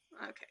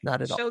 Okay.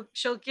 not at all.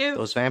 She'll give.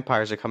 Those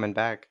vampires are coming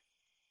back.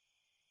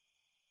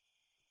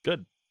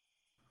 Good.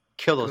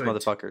 Kill those Good.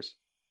 motherfuckers.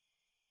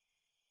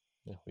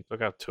 Yeah, we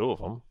took out 2 of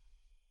them.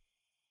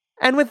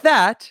 And with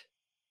that,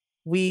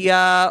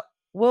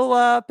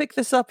 we'll pick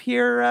this up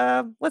here,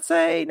 let's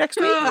say next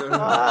week.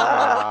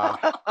 Oh.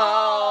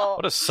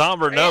 What a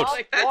somber note.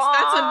 Like, that's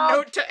a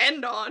note to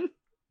end on.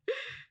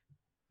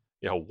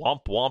 Yeah,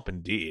 womp womp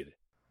indeed.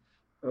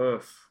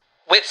 Oof.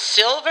 With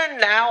Silver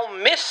now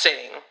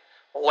missing,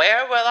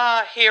 where will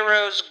our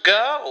heroes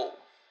go?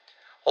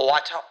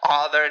 What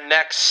are their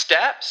next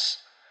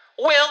steps?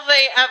 Will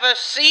they ever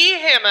see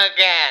him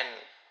again?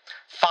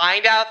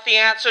 Find out the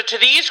answer to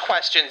these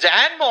questions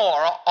and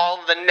more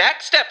on the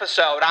next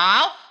episode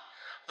of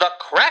the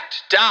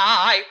Correct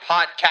Die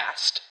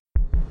Podcast.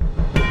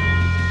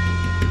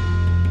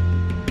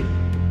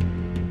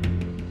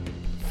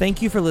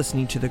 Thank you for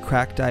listening to the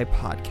Cracked Eye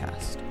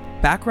Podcast.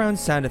 Background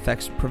sound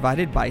effects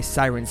provided by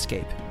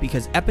Sirenscape,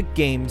 because epic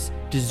games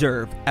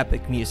deserve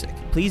epic music.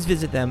 Please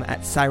visit them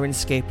at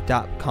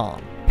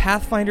Sirenscape.com.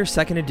 Pathfinder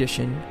 2nd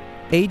Edition,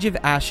 Age of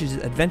Ashes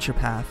Adventure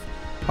Path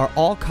are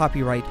all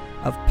copyright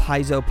of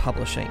Paizo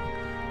Publishing.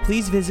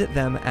 Please visit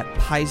them at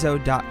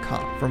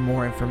paizo.com for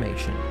more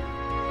information.